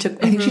 And I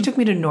think she took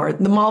me to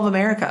the Mall of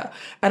America.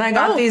 And I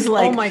got these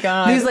like, oh my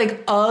God. These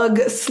like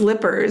UGG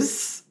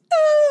slippers.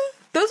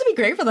 Those would be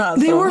great for the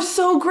hospital. They were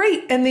so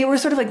great. And they were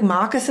sort of like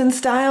moccasin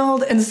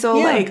styled. And so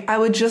like, I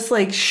would just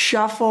like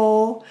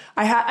shuffle.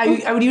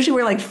 I would usually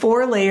wear like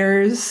 4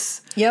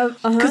 layers. Yep.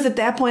 Because at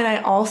that point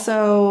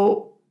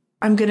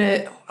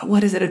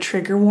what is it? A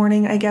trigger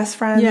warning, I guess,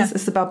 friends? Yeah.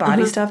 It's about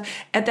body stuff.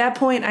 At that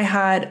point, I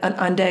had an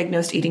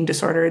undiagnosed eating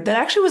disorder that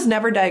actually was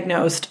never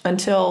diagnosed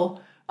until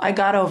I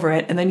got over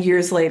it. And then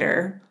years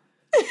later,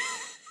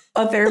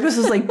 a therapist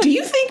was like, do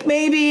you think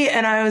maybe?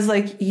 And I was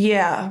like,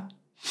 yeah.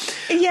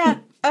 Yeah.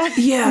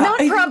 Yeah. Not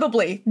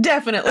probably.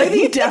 Definitely. I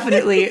think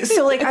definitely.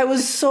 So like I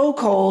was so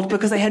cold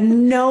because I had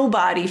no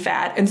body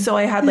fat. And so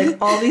I had like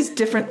all these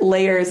different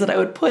layers that I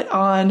would put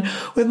on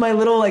with my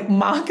little like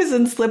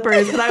moccasin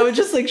slippers, and I would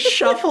just like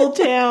shuffle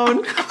down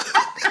the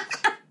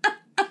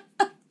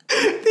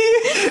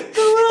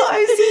little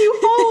ICU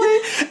hallway.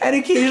 And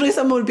occasionally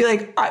someone would be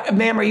like,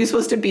 ma'am, are you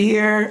supposed to be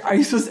here? Are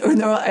you supposed to? Or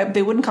no,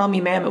 they wouldn't call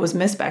me ma'am. It was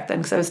miss back then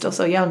because I was still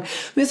so young.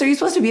 Miss, are you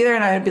supposed to be there?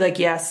 And I would be like,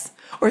 yes.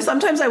 Or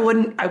sometimes I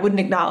wouldn't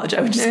acknowledge.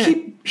 I would just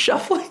keep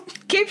shuffling.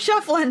 Keep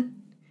shuffling.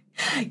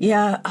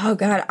 Yeah. Oh,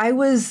 God. I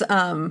was,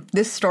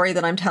 this story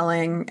that I'm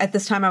telling, at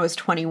this time I was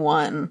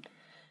 21.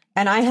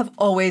 And I have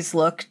always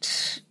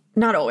looked,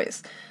 not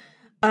always.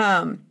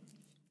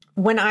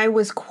 When I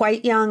was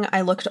quite young,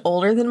 I looked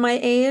older than my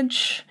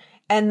age.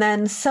 And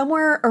then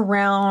somewhere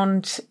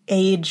around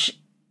age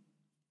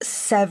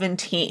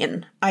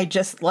 17, I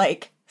just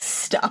like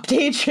stopped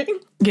aging.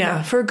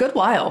 Yeah, for a good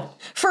while.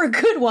 For a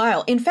good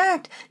while. In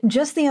fact,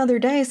 just the other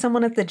day,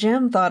 someone at the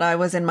gym thought I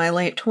was in my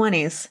late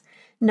 20s.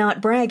 Not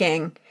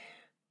bragging.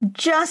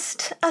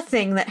 Just a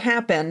thing that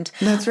happened.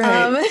 That's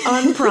right.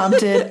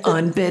 Unprompted,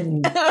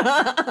 unbidden.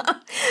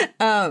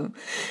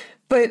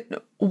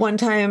 But one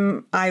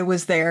time I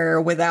was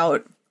there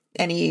without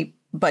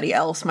anybody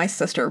else. My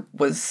sister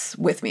was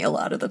with me a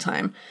lot of the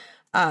time.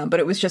 But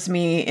it was just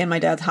me in my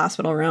dad's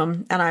hospital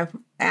room. And I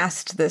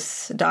asked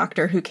this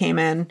doctor who came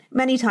in.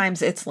 Many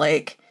times it's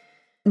like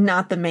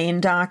not the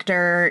main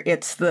doctor.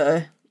 It's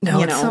the,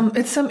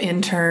 it's some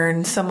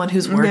intern, someone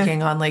who's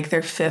working on like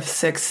their 5th,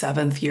 6th,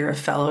 7th year of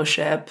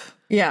fellowship.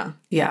 Yeah.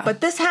 Yeah. But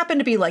this happened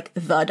to be like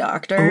the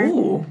doctor.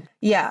 Ooh.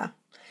 Yeah.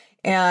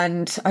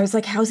 And I was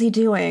like, how's he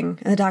doing?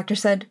 And the doctor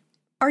said,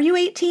 are you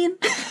 18?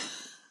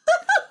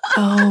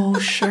 Oh,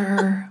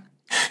 sure.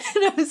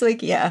 And I was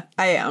like, yeah,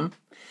 I am.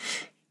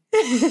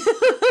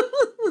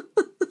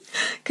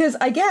 Because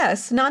I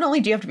guess not only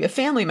do you have to be a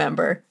family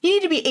member, you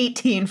need to be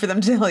 18 for them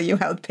to tell you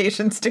how the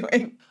patient's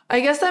doing. I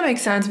guess that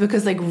makes sense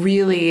because like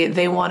really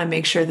they want to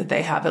make sure that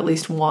they have at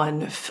least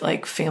one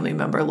like family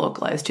member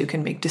localized who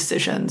can make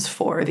decisions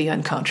for the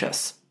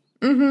unconscious.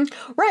 Mm-hmm.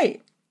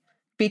 Right.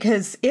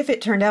 Because if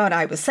it turned out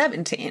I was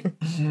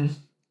 17,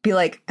 be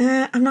like,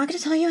 I'm not going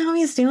to tell you how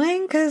he's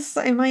doing because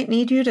I might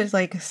need you to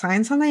like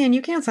sign something and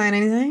you can't sign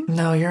anything.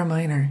 No, you're a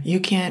minor. You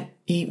can't,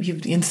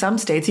 in some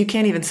states, you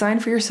can't even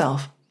sign for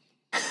yourself.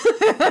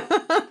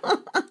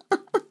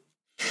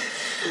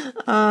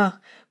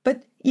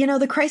 But,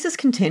 the crisis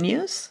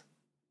continues,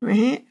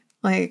 right?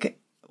 Like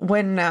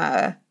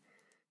when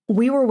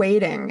we were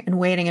waiting and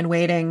waiting and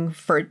waiting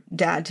for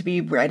Dad to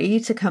be ready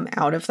to come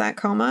out of that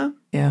coma.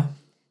 Yeah.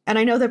 And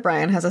I know that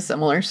Brian has a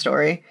similar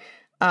story.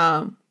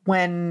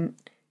 When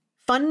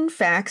fun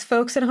facts,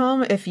 folks at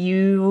home, if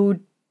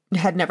you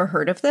had never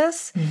heard of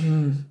this,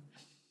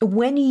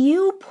 when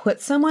you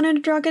put someone in a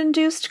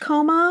drug-induced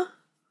coma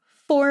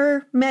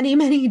for many,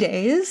 many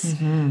days,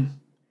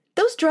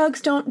 those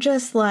drugs don't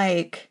just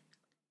like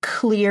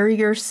clear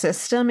your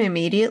system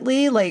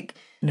immediately. Like,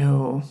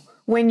 no.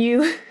 When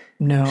you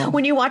No.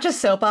 When you watch a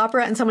soap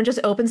opera and someone just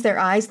opens their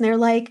eyes and they're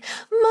like,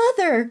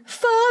 Mother,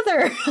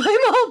 Father,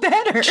 I'm all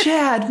better.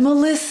 Chad,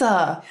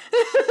 Melissa.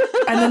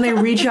 And then they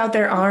reach out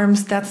their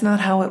arms. That's not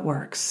how it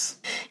works.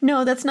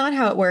 No, that's not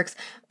how it works.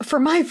 For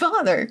my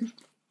father,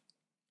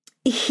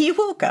 he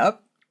woke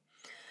up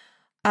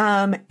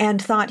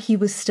and thought he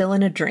was still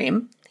in a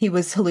dream. He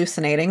was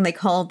hallucinating. They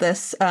called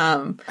this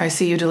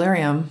ICU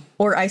delirium.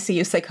 Or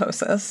ICU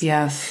psychosis.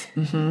 Yes.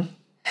 Mm-hmm.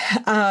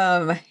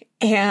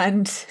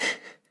 And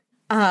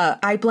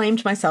I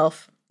blamed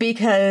myself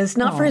because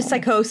not for his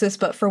psychosis,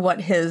 but for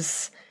what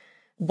his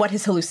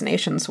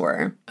hallucinations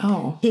were.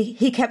 Oh.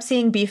 He kept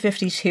seeing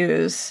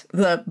B-52s,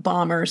 the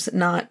bombers,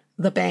 not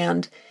the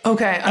band.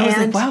 Okay. I was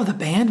like, wow, the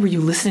band? Were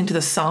you listening to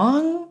the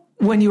song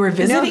when you were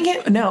visiting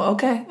it? No.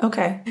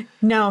 Okay.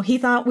 No, he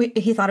thought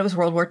it was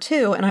World War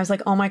II. And I was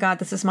like, oh my God,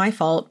 this is my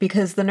fault.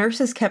 Because the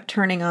nurses kept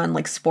turning on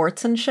like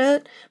sports and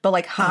shit, but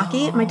like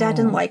hockey. My dad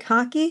didn't like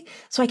hockey.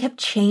 So I kept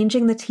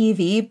changing the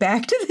TV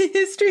back to the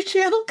History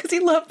Channel because he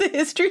loved the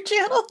History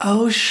Channel.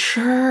 Oh,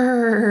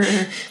 sure.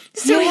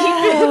 So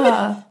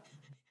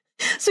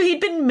he'd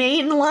been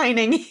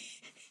mainlining,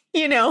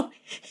 Hitler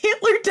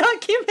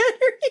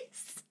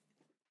documentaries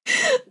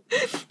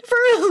for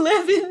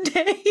 11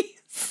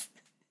 days.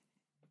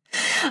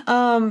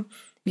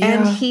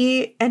 And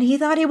he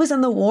thought he was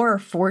in the war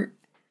for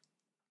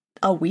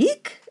a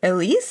week at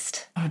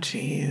least. Oh,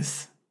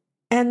 geez.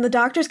 And the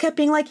doctors kept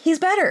being like, he's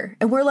better.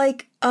 And we're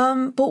like,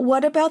 but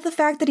what about the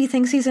fact that he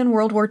thinks he's in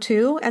World War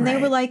II? And they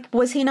were like,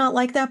 was he not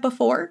like that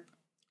before?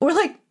 We're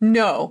like,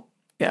 no.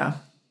 Yeah.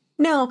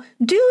 No,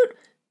 dude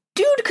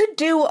could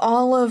do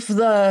all of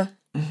the,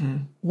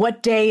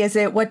 what day is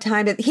it? What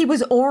time is it? He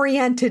was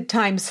oriented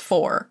times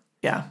 4.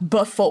 Yeah.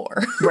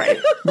 Before. Right.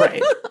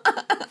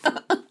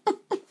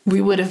 We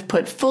would have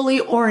put fully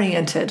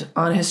oriented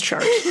on his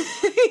chart.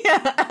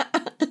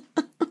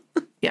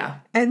 Yeah.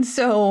 And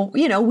so,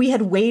 we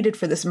had waited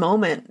for this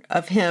moment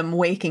of him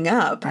waking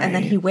up. Right. And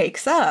then he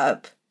wakes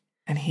up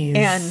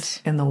And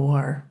he's in the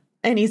war.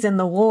 And he's in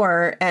the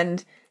war.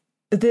 And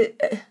I'm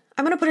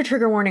going to put a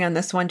trigger warning on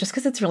this one just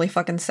because it's really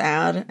fucking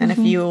sad. And if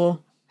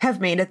you have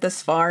made it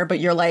this far, but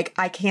you're like,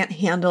 I can't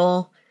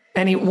handle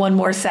one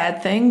more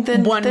sad thing,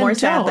 then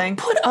sad thing.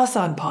 Put us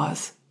on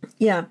pause.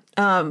 Yeah.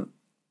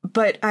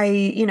 But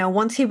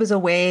once he was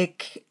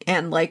awake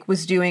and like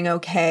was doing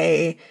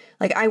okay,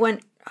 like I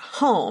went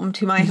home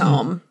to my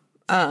home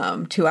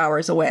 2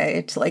 hours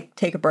away to like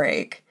take a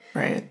break.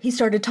 Right. He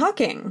started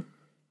talking.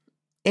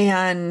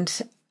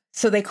 And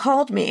so they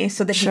called me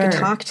so that he could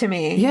talk to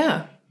me.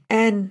 Yeah.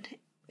 And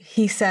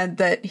he said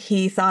that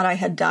he thought I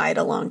had died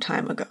a long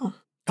time ago.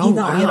 He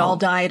thought we had all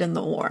died in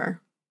the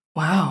war.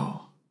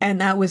 Wow. And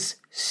that was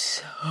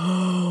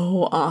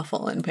so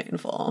awful and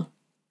painful.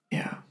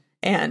 Yeah.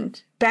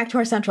 And back to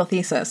our central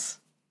thesis.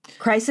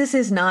 Crisis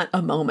is not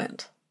a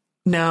moment.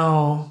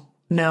 No,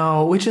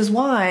 which is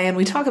why, and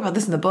we talk about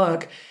this in the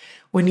book,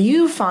 when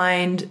you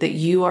find that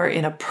you are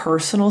in a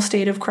personal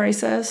state of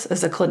crisis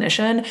as a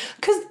clinician,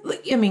 because,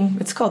 I mean,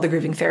 it's called the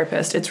Grieving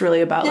Therapist. It's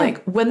really about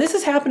like, when this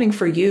is happening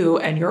for you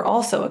and you're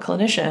also a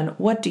clinician,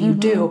 what do you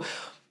do?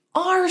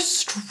 Our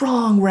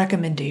strong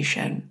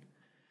recommendation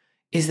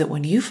is that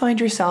when you find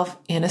yourself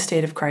in a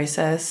state of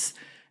crisis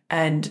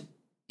and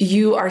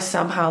you are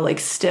somehow like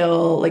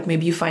still, like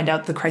maybe you find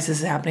out the crisis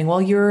is happening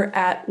while you're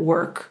at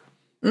work,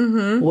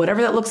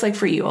 whatever that looks like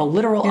for you, a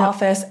literal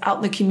office, out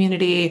in the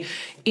community,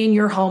 in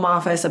your home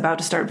office, about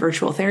to start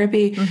virtual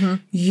therapy,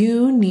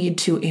 you need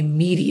to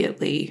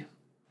immediately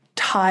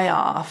tie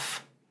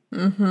off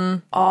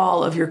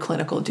all of your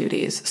clinical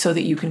duties so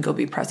that you can go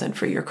be present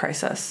for your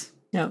crisis.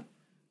 Yeah.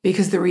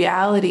 Because the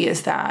reality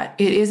is that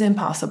it is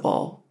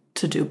impossible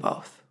to do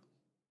both.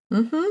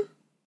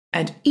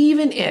 And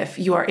even if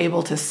you are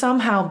able to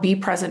somehow be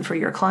present for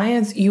your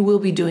clients, you will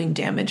be doing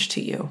damage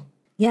to you.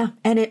 Yeah.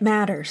 And it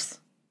matters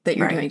that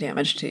you're doing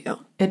damage to you.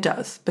 It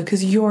does,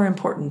 because you're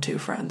important too,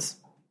 friends.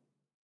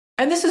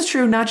 And this is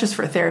true not just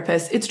for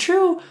therapists. It's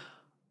true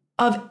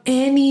of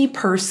any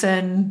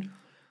person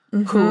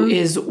who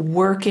is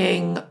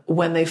working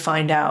when they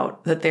find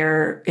out that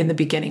they're in the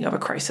beginning of a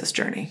crisis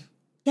journey.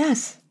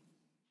 Yes.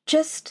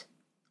 Just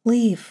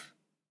leave.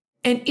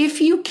 And if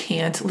you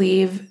can't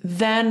leave,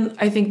 then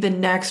I think the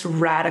next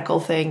radical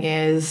thing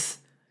is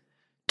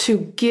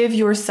to give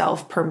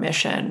yourself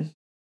permission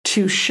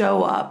to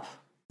show up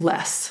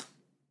less.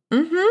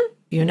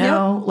 You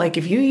know, like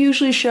if you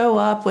usually show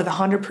up with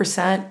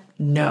 100%,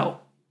 no,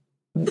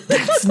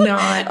 that's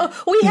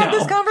not. We had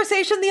this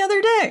conversation the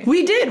other day.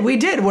 We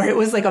did, where it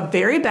was like a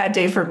very bad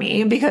day for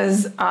me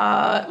because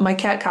my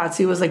cat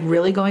Katsu was like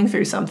really going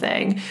through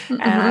something.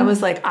 And I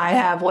was like,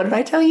 what did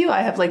I tell you?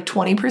 I have like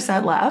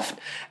 20% left.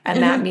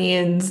 And that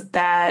means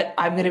that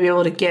I'm going to be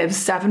able to give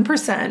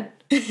 7%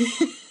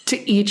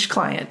 to each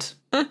client.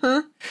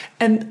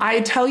 And I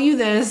tell you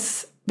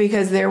this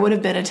because there would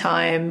have been a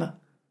time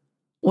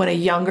when a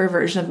younger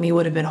version of me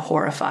would have been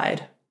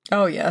horrified.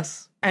 Oh,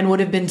 yes. And would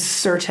have been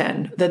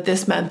certain that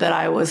this meant that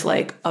I was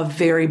like a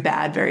very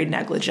bad, very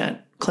negligent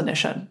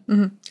clinician.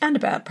 And a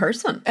bad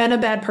person. And a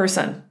bad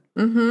person.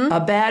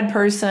 A bad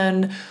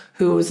person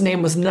whose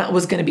name was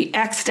going to be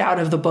X'd out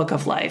of the book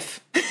of life.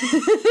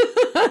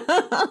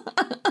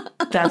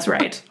 That's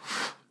right.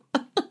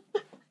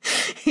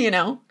 You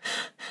know,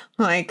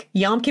 like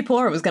Yom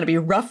Kippur was going to be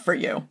rough for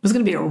you. It was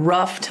going to be a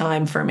rough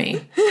time for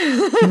me.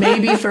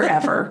 Maybe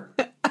forever.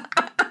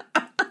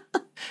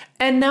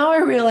 And now I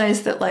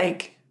realize that,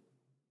 like,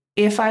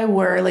 if I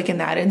were, like, in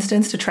that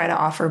instance to try to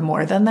offer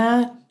more than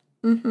that,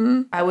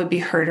 I would be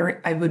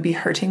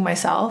hurting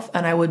myself,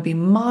 and I would be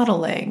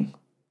modeling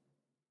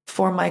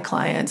for my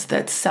clients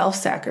that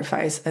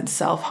self-sacrifice and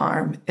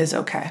self-harm is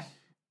okay.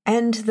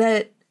 And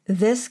that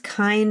this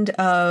kind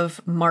of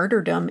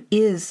martyrdom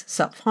is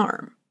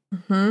self-harm.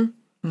 And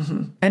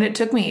it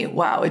took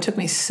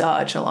me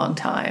such a long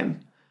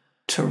time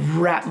to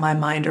wrap my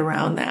mind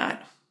around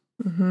that.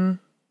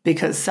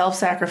 Because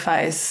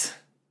self-sacrifice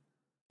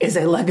is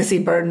a legacy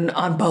burden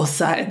on both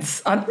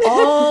sides, on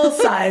all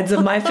sides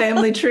of my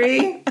family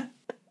tree.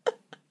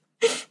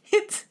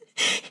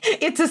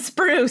 It's a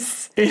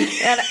spruce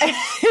at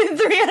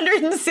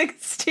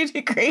 360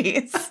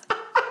 degrees.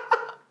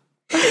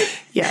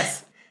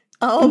 Yes.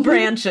 All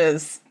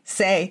branches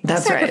say,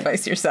 That's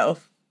sacrifice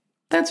yourself.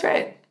 That's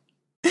right.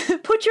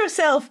 Put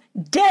yourself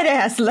dead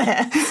ass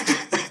last.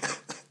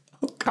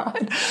 Oh,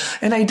 God.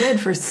 And I did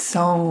for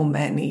so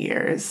many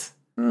years.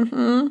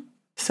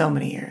 So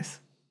many years.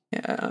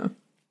 Yeah.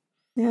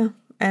 Yeah.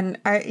 And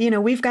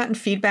we've gotten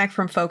feedback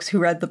from folks who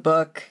read the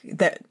book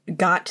that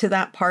got to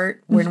that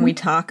part when we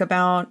talk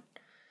about,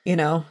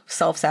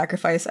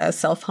 self-sacrifice as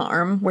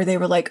self-harm, where they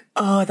were like,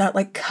 oh, that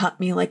like cut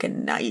me like a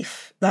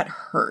knife. That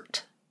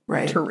hurt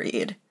to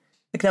read.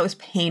 Like that was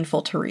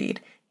painful to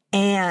read.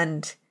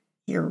 And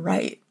you're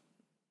right.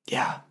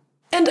 Yeah.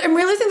 And I'm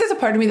realizing there's a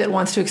part of me that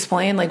wants to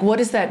explain, like, what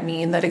does that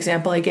mean? That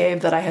example I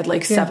gave that I had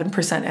like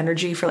 7%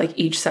 energy for like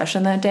each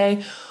session that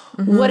day.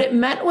 What it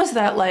meant was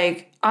that,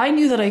 like, I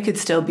knew that I could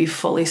still be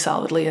fully,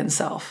 solidly in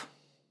self.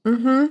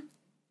 Like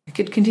I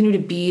could continue to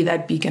be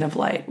that beacon of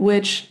light,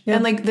 which,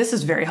 and like, this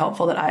is very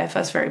helpful that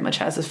IFS very much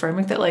has this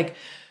framework that like,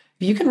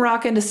 if you can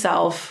rock into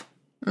self,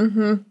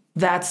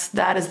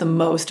 that is the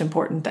most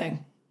important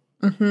thing.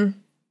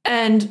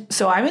 And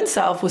so I'm in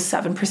self with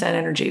 7%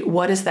 energy.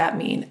 What does that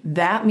mean?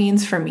 That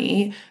means for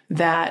me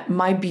that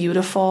my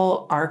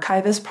beautiful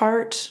archivist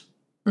part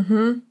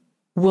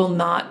will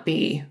not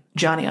be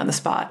Johnny on the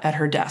spot at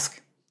her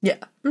desk. Yeah.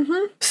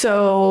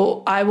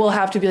 So I will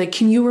have to be like,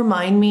 can you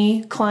remind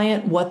me,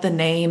 client, what the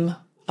name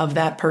of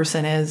that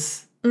person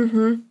is?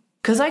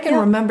 Because I can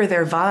remember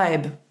their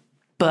vibe,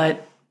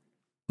 but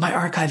my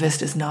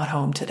archivist is not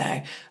home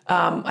today.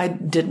 I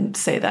didn't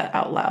say that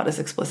out loud as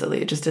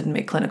explicitly. It just didn't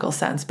make clinical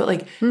sense. But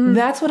like,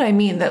 that's what I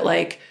mean, that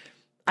like,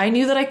 I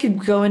knew that I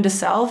could go into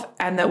self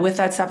and that with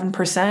that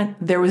 7%,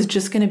 there was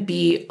just going to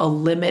be a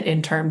limit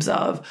in terms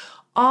of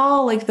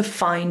all like the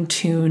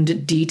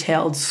fine-tuned,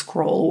 detailed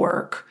scroll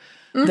work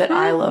that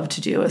I love to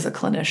do as a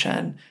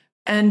clinician.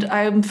 And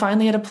I'm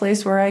finally at a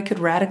place where I could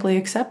radically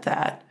accept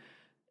that.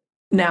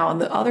 Now, on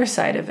the other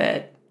side of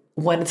it,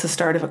 when it's the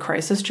start of a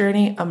crisis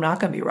journey, I'm not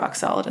going to be rock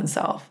solid in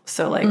self.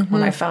 So like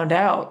when I found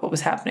out what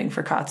was happening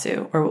for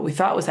Katsu, or what we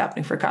thought was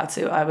happening for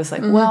Katsu, I was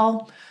like,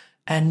 well,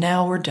 and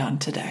now we're done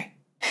today.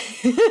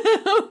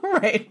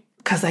 Right.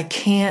 Because I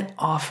can't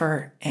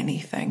offer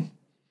anything.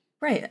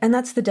 Right. And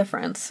that's the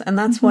difference. And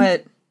that's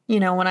what, you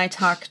know, when I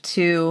talk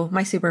to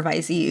my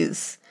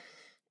supervisees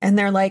and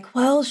they're like,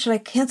 well, should I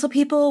cancel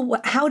people?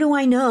 How do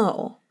I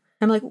know?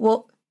 I'm like,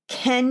 well,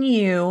 can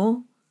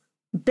you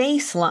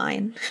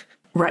baseline?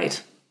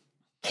 Right.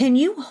 Can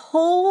you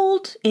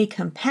hold a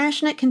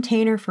compassionate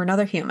container for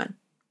another human?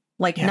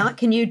 Like, not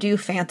can you do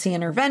fancy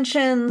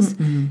interventions?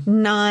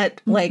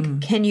 Not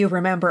like, can you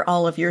remember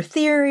all of your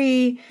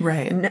theory?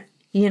 Right.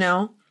 You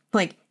know,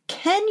 like,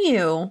 can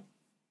you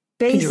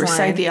baseline? Can you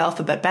recite the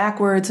alphabet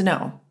backwards?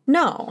 No.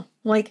 No.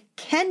 Like,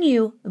 can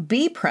you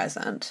be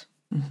present?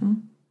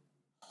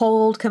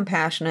 Hold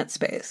compassionate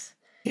space.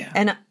 Yeah.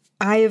 And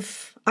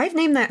I've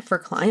named that for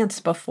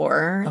clients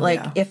before.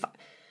 If,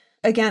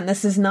 again,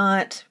 this is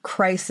not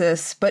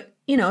crisis, but,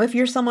 you know, if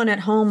you're someone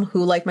at home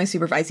who, like my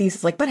supervisees,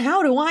 is like, but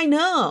how do I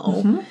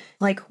know?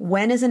 Like,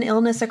 when is an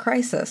illness a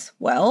crisis?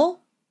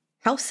 Well,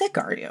 how sick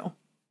are you?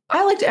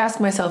 I like to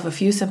ask myself a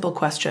few simple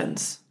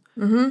questions.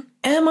 Am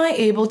I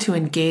able to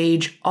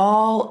engage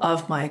all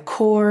of my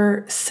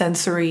core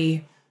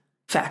sensory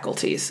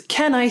faculties?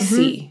 Can I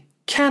see?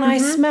 Can I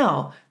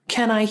smell?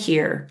 Can I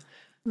hear?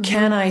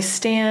 Can I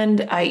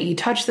stand, i.e.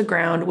 touch the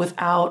ground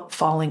without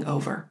falling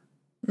over?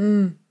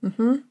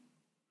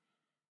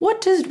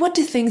 What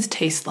do things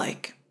taste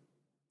like?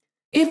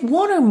 If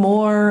one or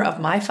more of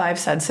my 5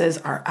 senses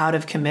are out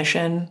of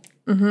commission,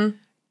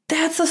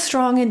 that's a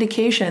strong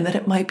indication that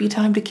it might be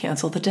time to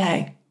cancel the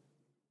day.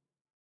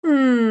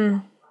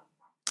 I'm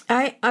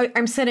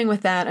sitting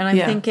with that and I'm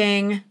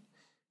thinking,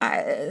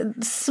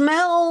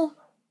 smell,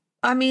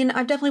 I mean,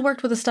 I've definitely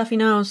worked with a stuffy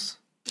nose.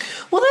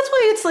 Well, that's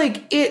why it's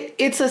like,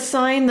 it's a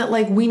sign that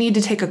like we need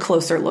to take a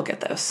closer look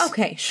at this.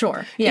 Okay,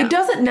 sure. Yeah. It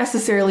doesn't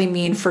necessarily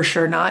mean for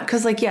sure not,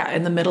 because like,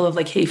 in the middle of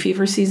like hay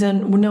fever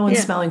season, no one's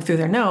smelling through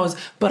their nose,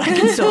 but I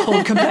can still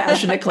hold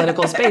compassionate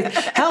clinical space.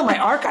 Hell, my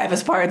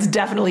archivist part's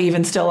definitely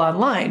even still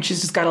online.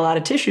 She's just got a lot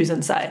of tissues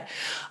inside.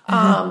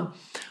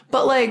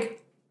 But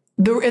like,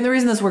 the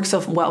reason this works so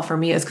well for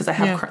me is because I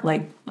have,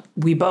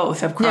 we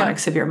both have chronic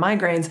severe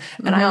migraines,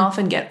 and I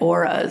often get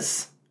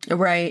auras.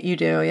 Right, you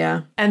do,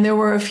 yeah. And there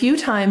were a few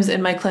times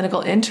in my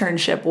clinical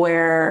internship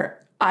where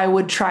I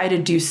would try to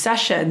do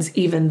sessions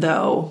even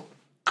though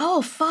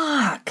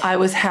I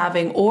was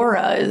having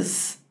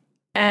auras.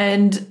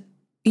 And,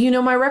 you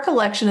know, my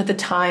recollection at the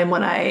time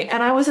when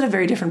I was in a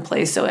very different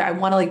place, so I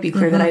want to like be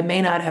clear that I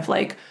may not have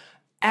like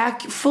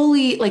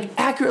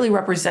accurately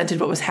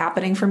represented what was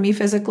happening for me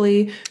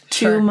physically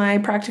to my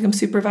practicum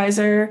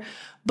supervisor.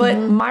 But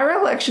my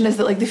recollection is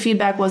that like the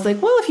feedback was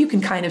like, well, if you can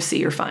kind of see,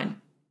 you're fine.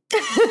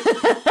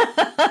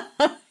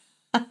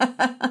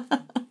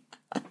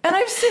 And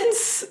I've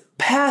since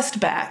passed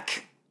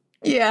back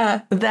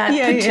that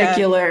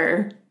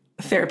particular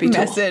therapy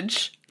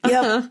message.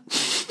 Yep.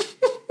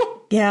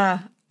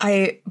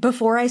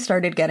 Before I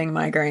started getting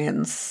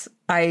migraines,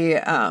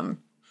 I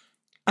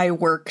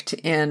worked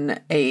in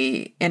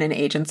an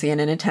agency in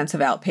an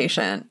intensive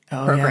outpatient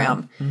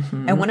program.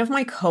 And one of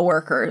my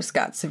coworkers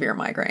got severe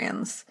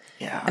migraines.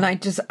 Yeah. And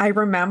I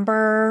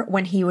remember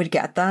when he would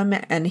get them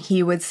and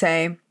he would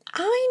say,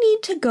 I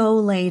need to go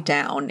lay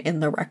down in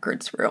the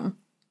records room.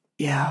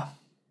 Yeah.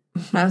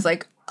 And I was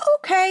like,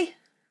 okay.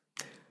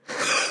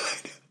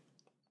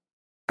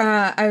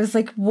 I was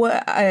like,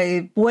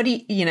 what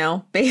do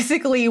you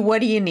basically,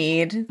 what do you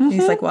need?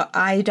 He's like, well,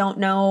 I don't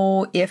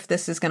know if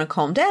this is going to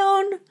calm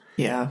down.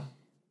 Yeah.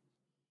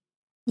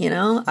 You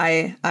know,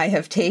 I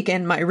have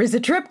taken my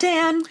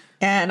rizatriptan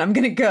and I'm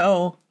going to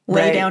go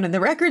lay down in the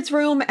records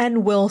room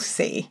and we'll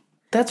see.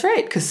 That's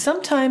right. Because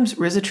sometimes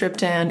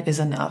rizatriptan is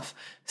enough.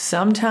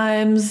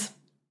 Sometimes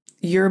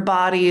your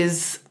body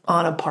is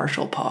on a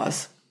partial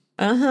pause.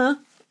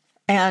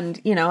 And,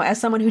 you know,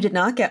 as someone who did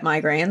not get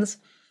migraines,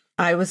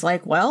 I was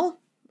like, well,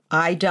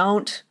 I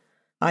don't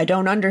I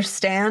don't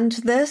understand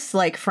this,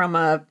 like from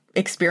a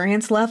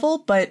experience level,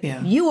 but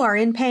you are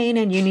in pain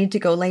and you need to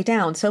go lay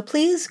down. So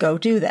please go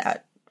do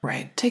that.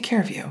 Right. Take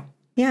care of you.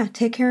 Yeah,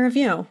 take care of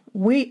you.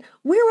 We're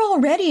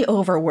already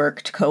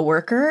overworked,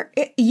 coworker.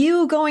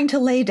 You going to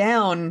lay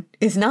down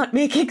is not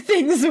making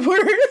things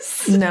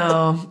worse.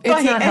 No,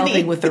 it's not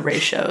helping with the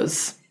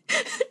ratios.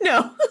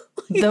 No.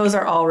 Those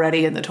are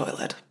already in the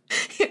toilet.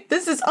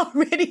 This is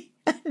already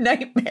a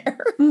nightmare.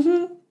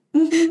 Mm-hmm.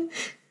 Mm-hmm.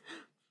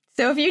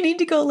 So if you need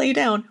to go lay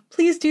down,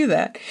 please do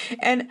that.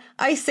 And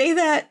I say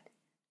that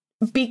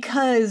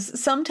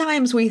because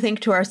sometimes we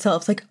think to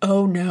ourselves like,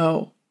 oh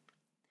no.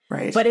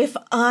 Right. But if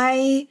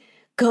I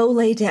go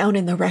lay down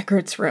in the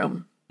records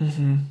room,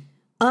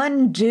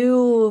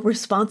 undue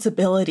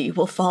responsibility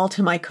will fall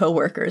to my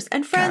coworkers.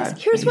 And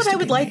friends, here's what I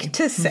would like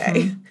to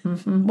say.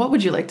 What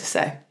would you like to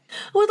say?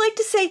 I would like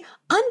to say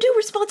undue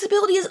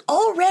responsibility is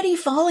already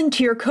falling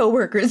to your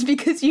coworkers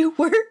because you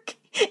work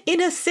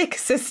in a sick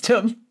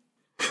system.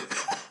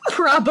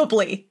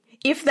 Probably,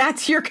 if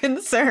that's your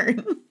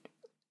concern.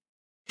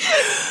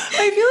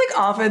 I feel like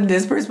often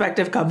this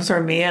perspective comes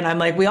from me, and I'm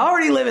like, we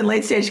already live in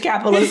late stage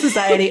capitalist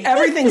society.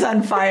 Everything's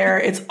on fire.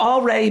 It's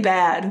already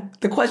bad.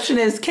 The question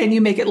is, can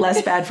you make it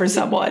less bad for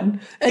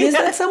someone? And is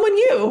that someone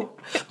you?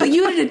 But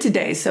you did it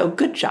today, so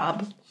good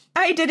job.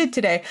 I did it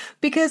today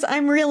because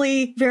I'm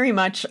really very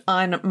much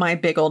on my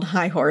big old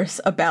high horse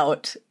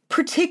about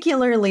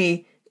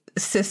particularly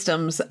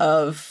systems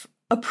of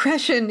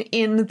oppression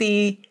in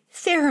the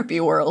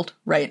therapy world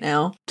right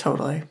now.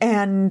 Totally.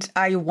 And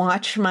I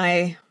watch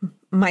my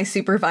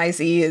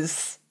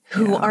supervisees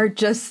who are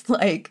just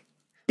like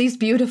these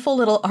beautiful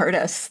little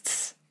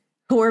artists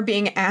who are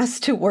being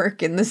asked to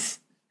work in this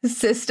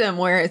system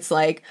where it's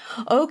like,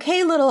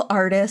 okay, little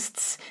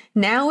artists,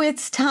 now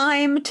it's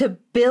time to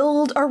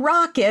build a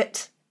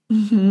rocket.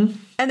 And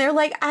they're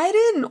like, I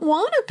didn't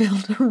want to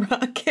build a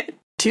rocket.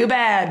 Too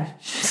bad,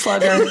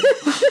 slugger.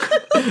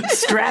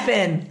 Strap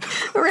in.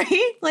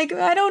 Right? Like,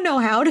 I don't know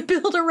how to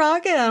build a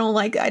rocket.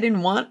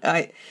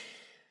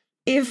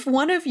 If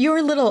one of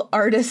your little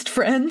artist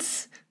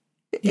friends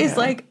is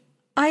like,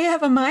 I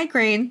have a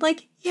migraine,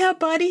 like, yeah,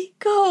 buddy,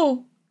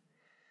 go.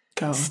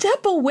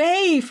 Step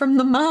away from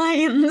the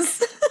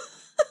mines.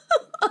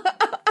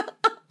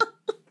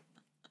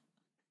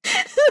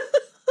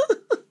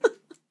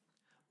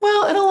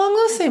 Well, and along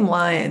those same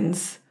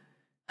lines,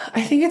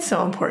 I think it's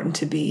so important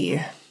to be,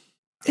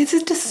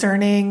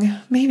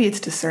 maybe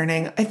it's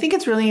discerning. I think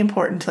it's really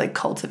important to like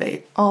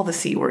cultivate all the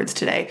C words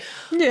today.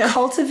 Yeah.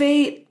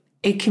 Cultivate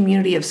a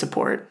community of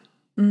support.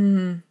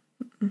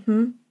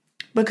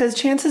 Because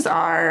chances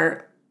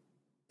are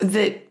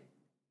that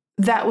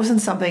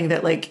wasn't something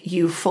that like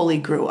you fully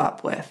grew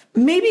up with.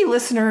 Maybe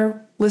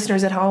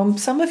listeners at home,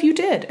 some of you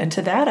did. And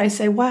to that I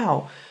say,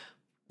 wow,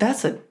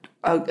 that's an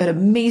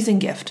amazing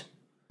gift.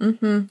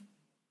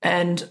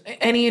 And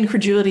any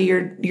incredulity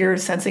you're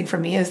sensing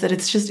from me is that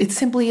it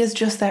simply is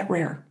just that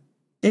rare.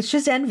 It's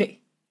just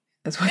envy.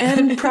 That's what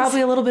and probably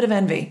a little bit of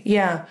envy.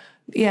 Yeah,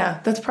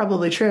 that's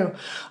probably true.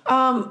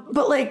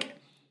 But like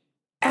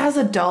as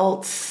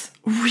adults,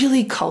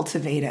 really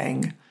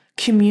cultivating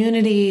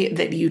community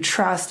that you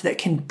trust, that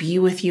can be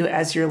with you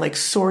as you're like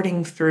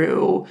sorting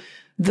through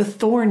the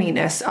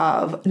thorniness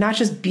of not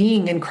just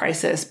being in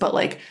crisis, but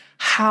like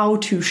how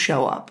to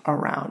show up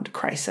around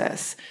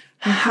crisis,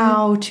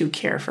 how to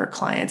care for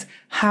clients,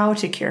 how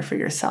to care for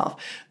yourself.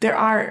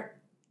 There's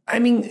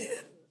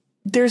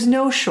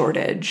no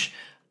shortage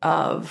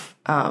of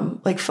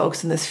like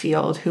folks in this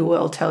field who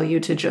will tell you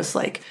to just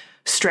like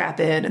strap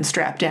in and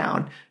strap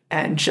down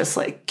and just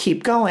like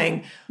keep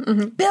going.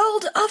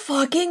 Build a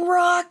fucking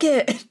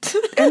rocket.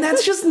 And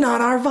that's just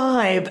not our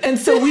vibe. And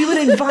so we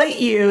would invite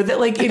you that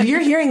like, if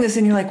you're hearing this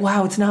and you're like,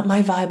 wow, it's not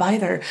my vibe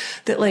either,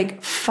 that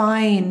like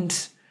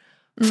find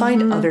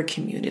other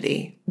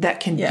community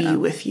that can be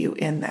with you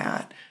in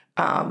that.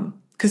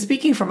 Because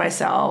speaking for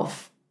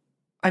myself,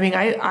 I mean,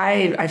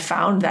 I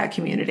found that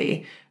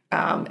community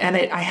and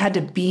I had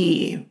to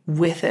be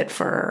with it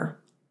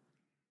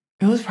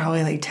it was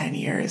probably like 10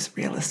 years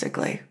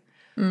realistically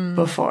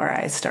before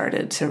I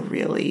started to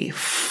really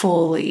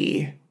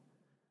fully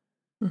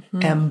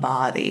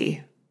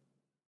embody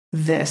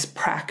this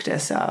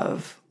practice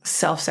of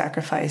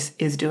self-sacrifice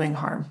is doing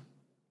harm.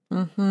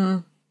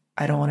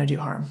 I don't want to do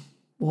harm.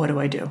 What do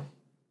I do?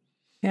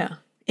 Yeah.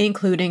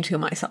 Including to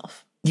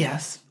myself.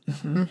 Yes.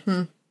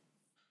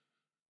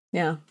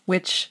 Yeah.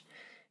 Which,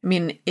 I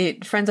mean,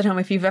 friends at home,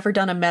 if you've ever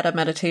done a metta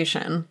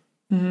meditation,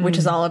 which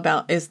is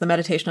the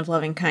meditation of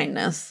loving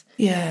kindness.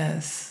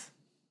 Yes.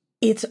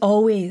 It's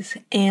always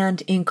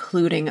and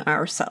including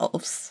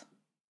ourselves.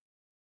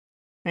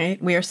 Right?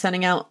 We are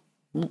sending out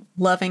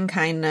loving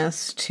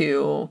kindness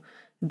to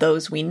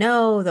those we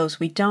know, those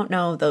we don't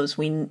know, those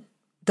we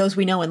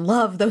know and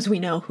love, those we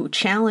know who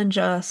challenge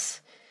us,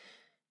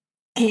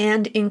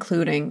 and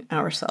including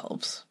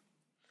ourselves.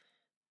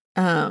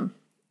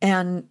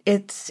 And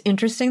it's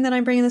interesting that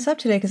I'm bringing this up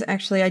today because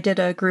actually I did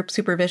a group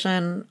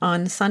supervision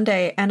on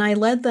Sunday and I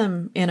led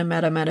them in a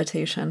metta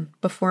meditation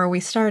before we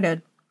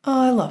started.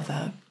 Oh, I love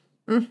that.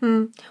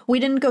 We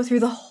didn't go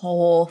through the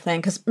whole thing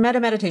because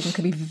meditation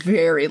could be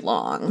very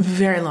long.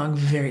 Very long,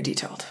 very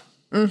detailed.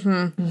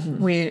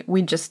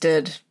 We just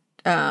did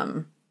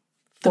for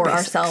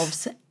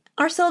basics.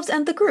 ourselves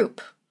and the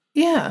group.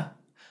 Yeah.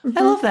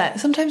 I love that.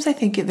 Sometimes I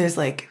think there's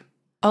like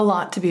a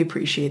lot to be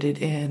appreciated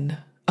in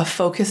a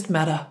focused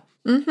meta.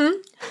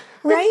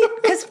 Right?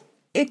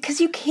 Because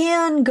you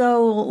can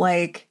go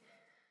like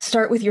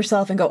start with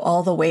yourself and go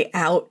all the way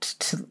out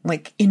to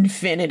like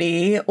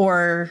infinity,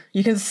 or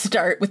you can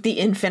start with the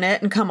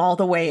infinite and come all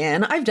the way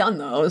in. I've done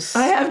those.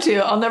 I have to.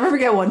 I'll never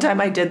forget one time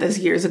I did this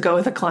years ago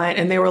with a client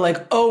and they were like,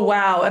 oh,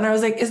 wow. And I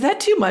was like, is that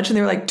too much? And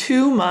they were like,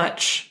 too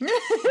much. And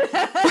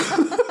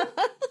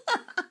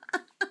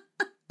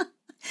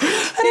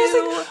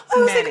I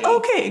was like,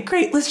 okay,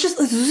 great. Let's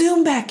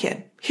zoom back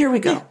in. Here we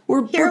go.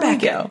 We're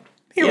back in.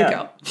 Here we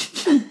go.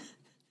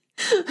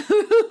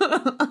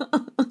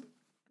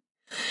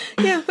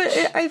 Yeah, but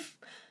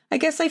I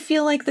guess I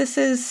feel like this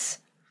is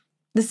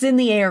in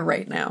the air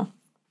right now.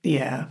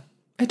 Yeah,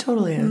 it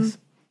totally is.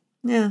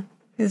 Yeah,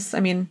 because, I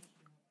mean,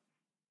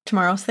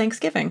 tomorrow's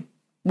Thanksgiving,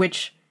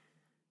 which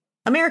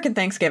American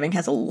Thanksgiving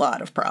has a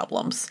lot of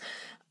problems.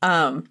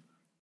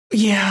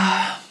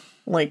 Yeah.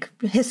 Like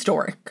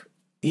historic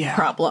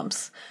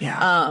problems.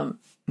 Yeah.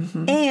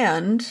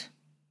 And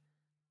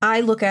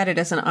I look at it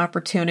as an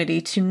opportunity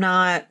to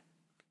not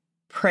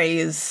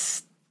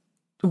praise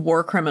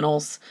war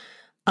criminals,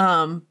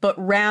 but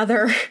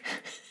rather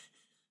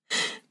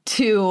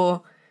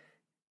to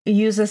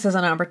use this as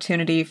an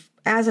opportunity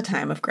as a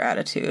time of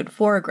gratitude,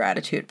 for a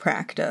gratitude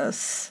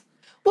practice.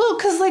 Well,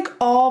 because like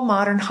all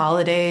modern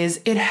holidays,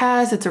 it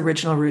has its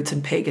original roots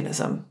in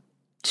paganism.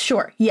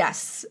 Sure,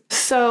 yes.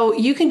 So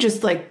you can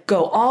just like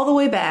go all the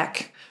way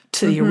back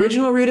to the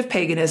original root of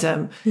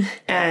paganism.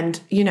 And,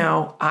 you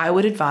know, I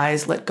would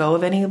advise let go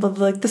of any of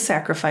like the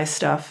sacrifice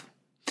stuff.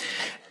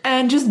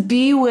 And just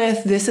be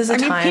with, this is a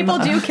time. People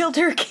do kill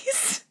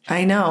turkeys.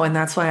 I know. And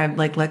that's why I'm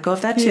like, let go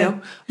of that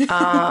too.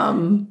 Yeah.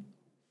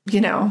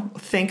 You know,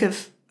 think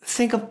of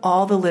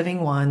all the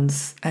living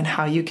ones and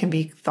how you can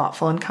be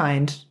thoughtful and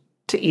kind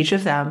to each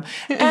of them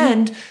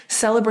and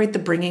celebrate the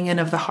bringing in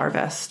of the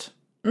harvest.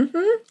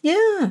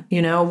 Yeah.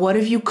 You know, what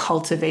have you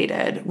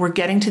cultivated? We're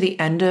getting to the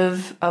end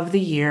of the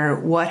year.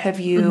 What have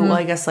you, well,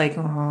 I guess like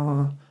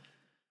the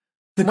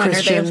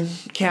Christian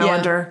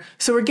calendar. Yeah.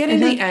 So we're getting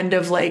to the end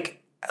of like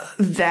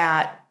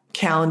that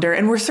calendar,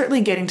 and we're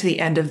certainly getting to the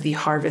end of the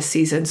harvest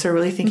season. So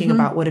really thinking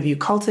about what have you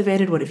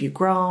cultivated? What have you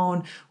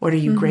grown? What are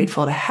you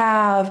grateful to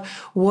have?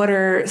 What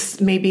are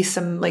maybe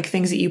some like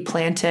things that you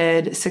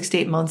planted 6 to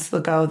 8 months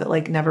ago that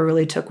like never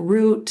really took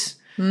root?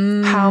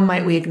 How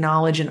might we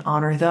acknowledge and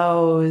honor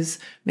those,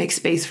 make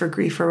space for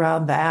grief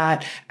around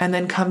that, and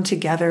then come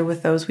together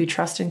with those we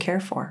trust and care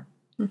for?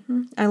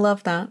 I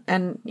love that.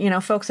 And, you know,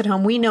 folks at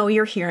home, we know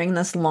you're hearing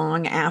this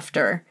long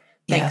after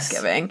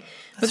Thanksgiving,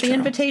 but the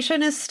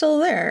invitation is still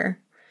there.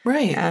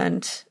 Right.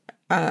 And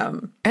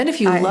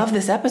if you love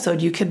this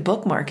episode, you can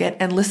bookmark it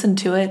and listen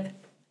to it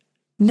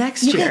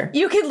next year.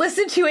 You can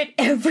listen to it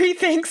every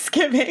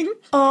Thanksgiving.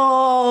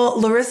 Oh,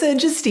 Larissa and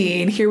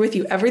Justine here with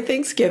you every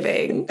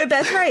Thanksgiving.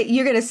 That's right.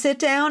 You're going to sit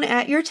down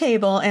at your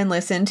table and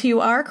listen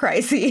to our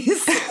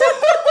crises.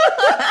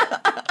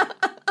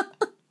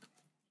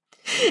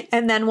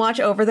 And then watch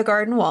Over the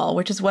Garden Wall,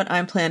 which is what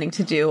I'm planning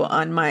to do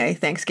on my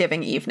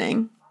Thanksgiving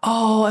evening.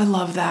 Oh, I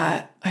love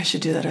that. I should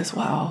do that as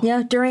well.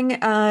 Yeah, during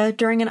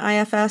an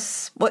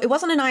IFS, well, it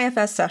wasn't an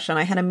IFS session.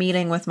 I had a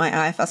meeting with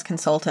my IFS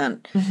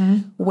consultant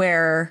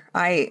where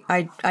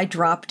I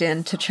dropped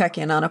in to check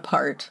in on a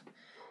part.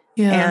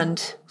 Yeah.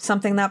 And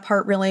something that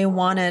part really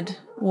wanted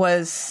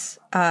was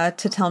to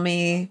tell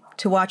me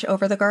to watch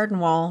Over the Garden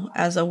Wall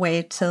as a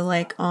way to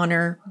like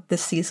honor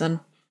this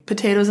season.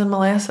 Potatoes and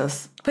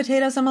molasses.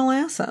 Potatoes and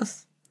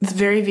molasses. It's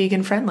very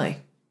vegan friendly.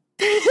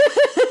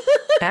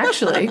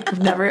 Actually,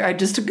 I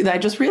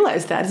just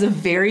realized that is a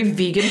very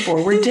vegan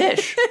forward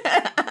dish.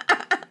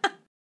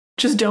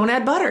 Just don't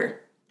add butter.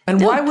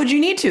 And why would you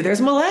need to?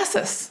 There's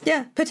molasses.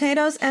 Yeah,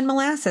 potatoes and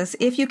molasses.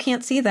 If you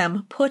can't see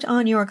them, put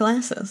on your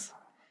glasses.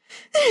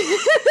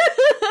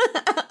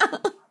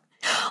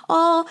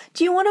 Oh,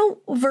 do you want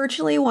to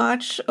virtually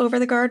watch Over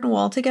the Garden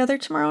Wall together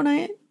tomorrow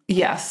night?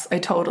 Yes, I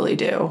totally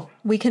do.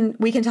 We can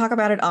talk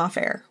about it off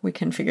air. We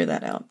can figure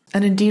that out.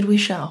 And indeed we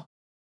shall.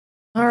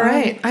 All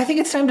right. I think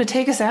it's time to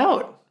take us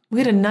out. We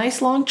had a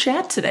nice long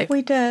chat today.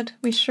 We did.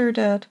 We sure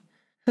did.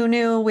 Who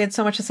knew we had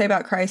so much to say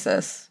about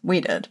crisis?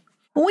 We did.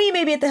 We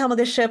may be at the helm of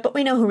this ship, but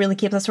we know who really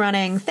keeps us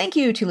running. Thank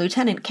you to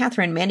Lieutenant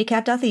Catherine Mandy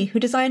Cat Duthie, who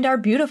designed our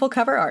beautiful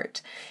cover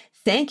art.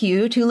 Thank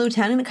you to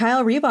Lieutenant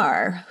Kyle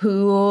Rebar,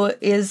 who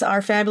is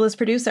our fabulous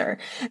producer.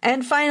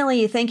 And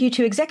finally, thank you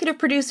to Executive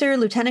Producer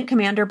Lieutenant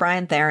Commander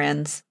Brian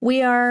Therens.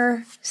 We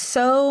are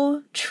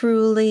so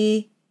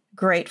truly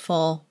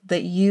grateful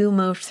that you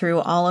moved through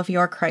all of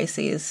your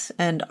crises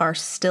and are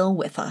still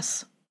with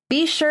us.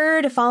 Be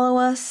sure to follow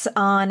us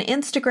on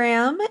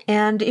Instagram,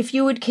 and if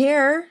you would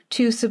care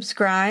to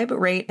subscribe,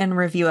 rate, and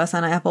review us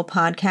on Apple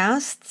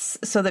Podcasts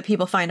so that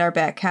people find our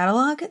back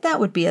catalog, that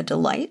would be a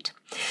delight.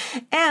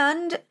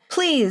 And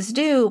please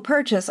do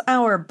purchase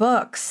our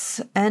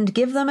books and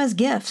give them as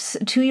gifts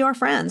to your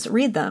friends.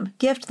 Read them,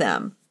 gift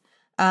them.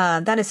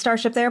 That is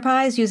Starship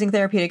Therapies, using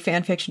therapeutic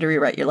fan fiction to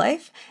rewrite your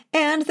life,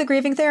 and The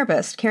Grieving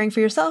Therapist, caring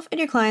for yourself and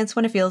your clients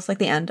when it feels like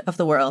the end of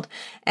the world.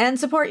 And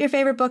support your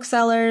favorite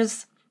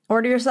booksellers.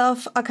 Order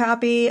yourself a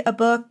copy, a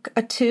book,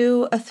 a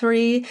 2, a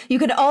 3. You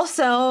could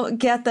also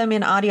get them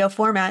in audio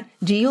format.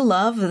 Do you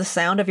love the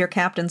sound of your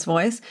captain's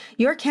voice?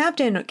 Your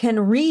captain can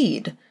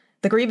read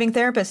The Grieving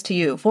Therapist to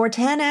you for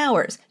 10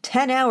 hours.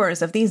 10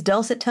 hours of these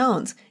dulcet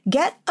tones.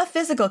 Get a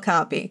physical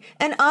copy,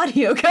 an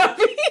audio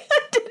copy,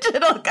 a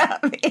digital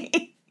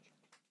copy.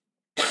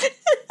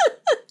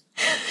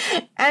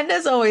 And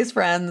as always,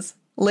 friends,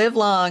 live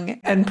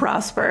long and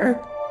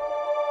prosper.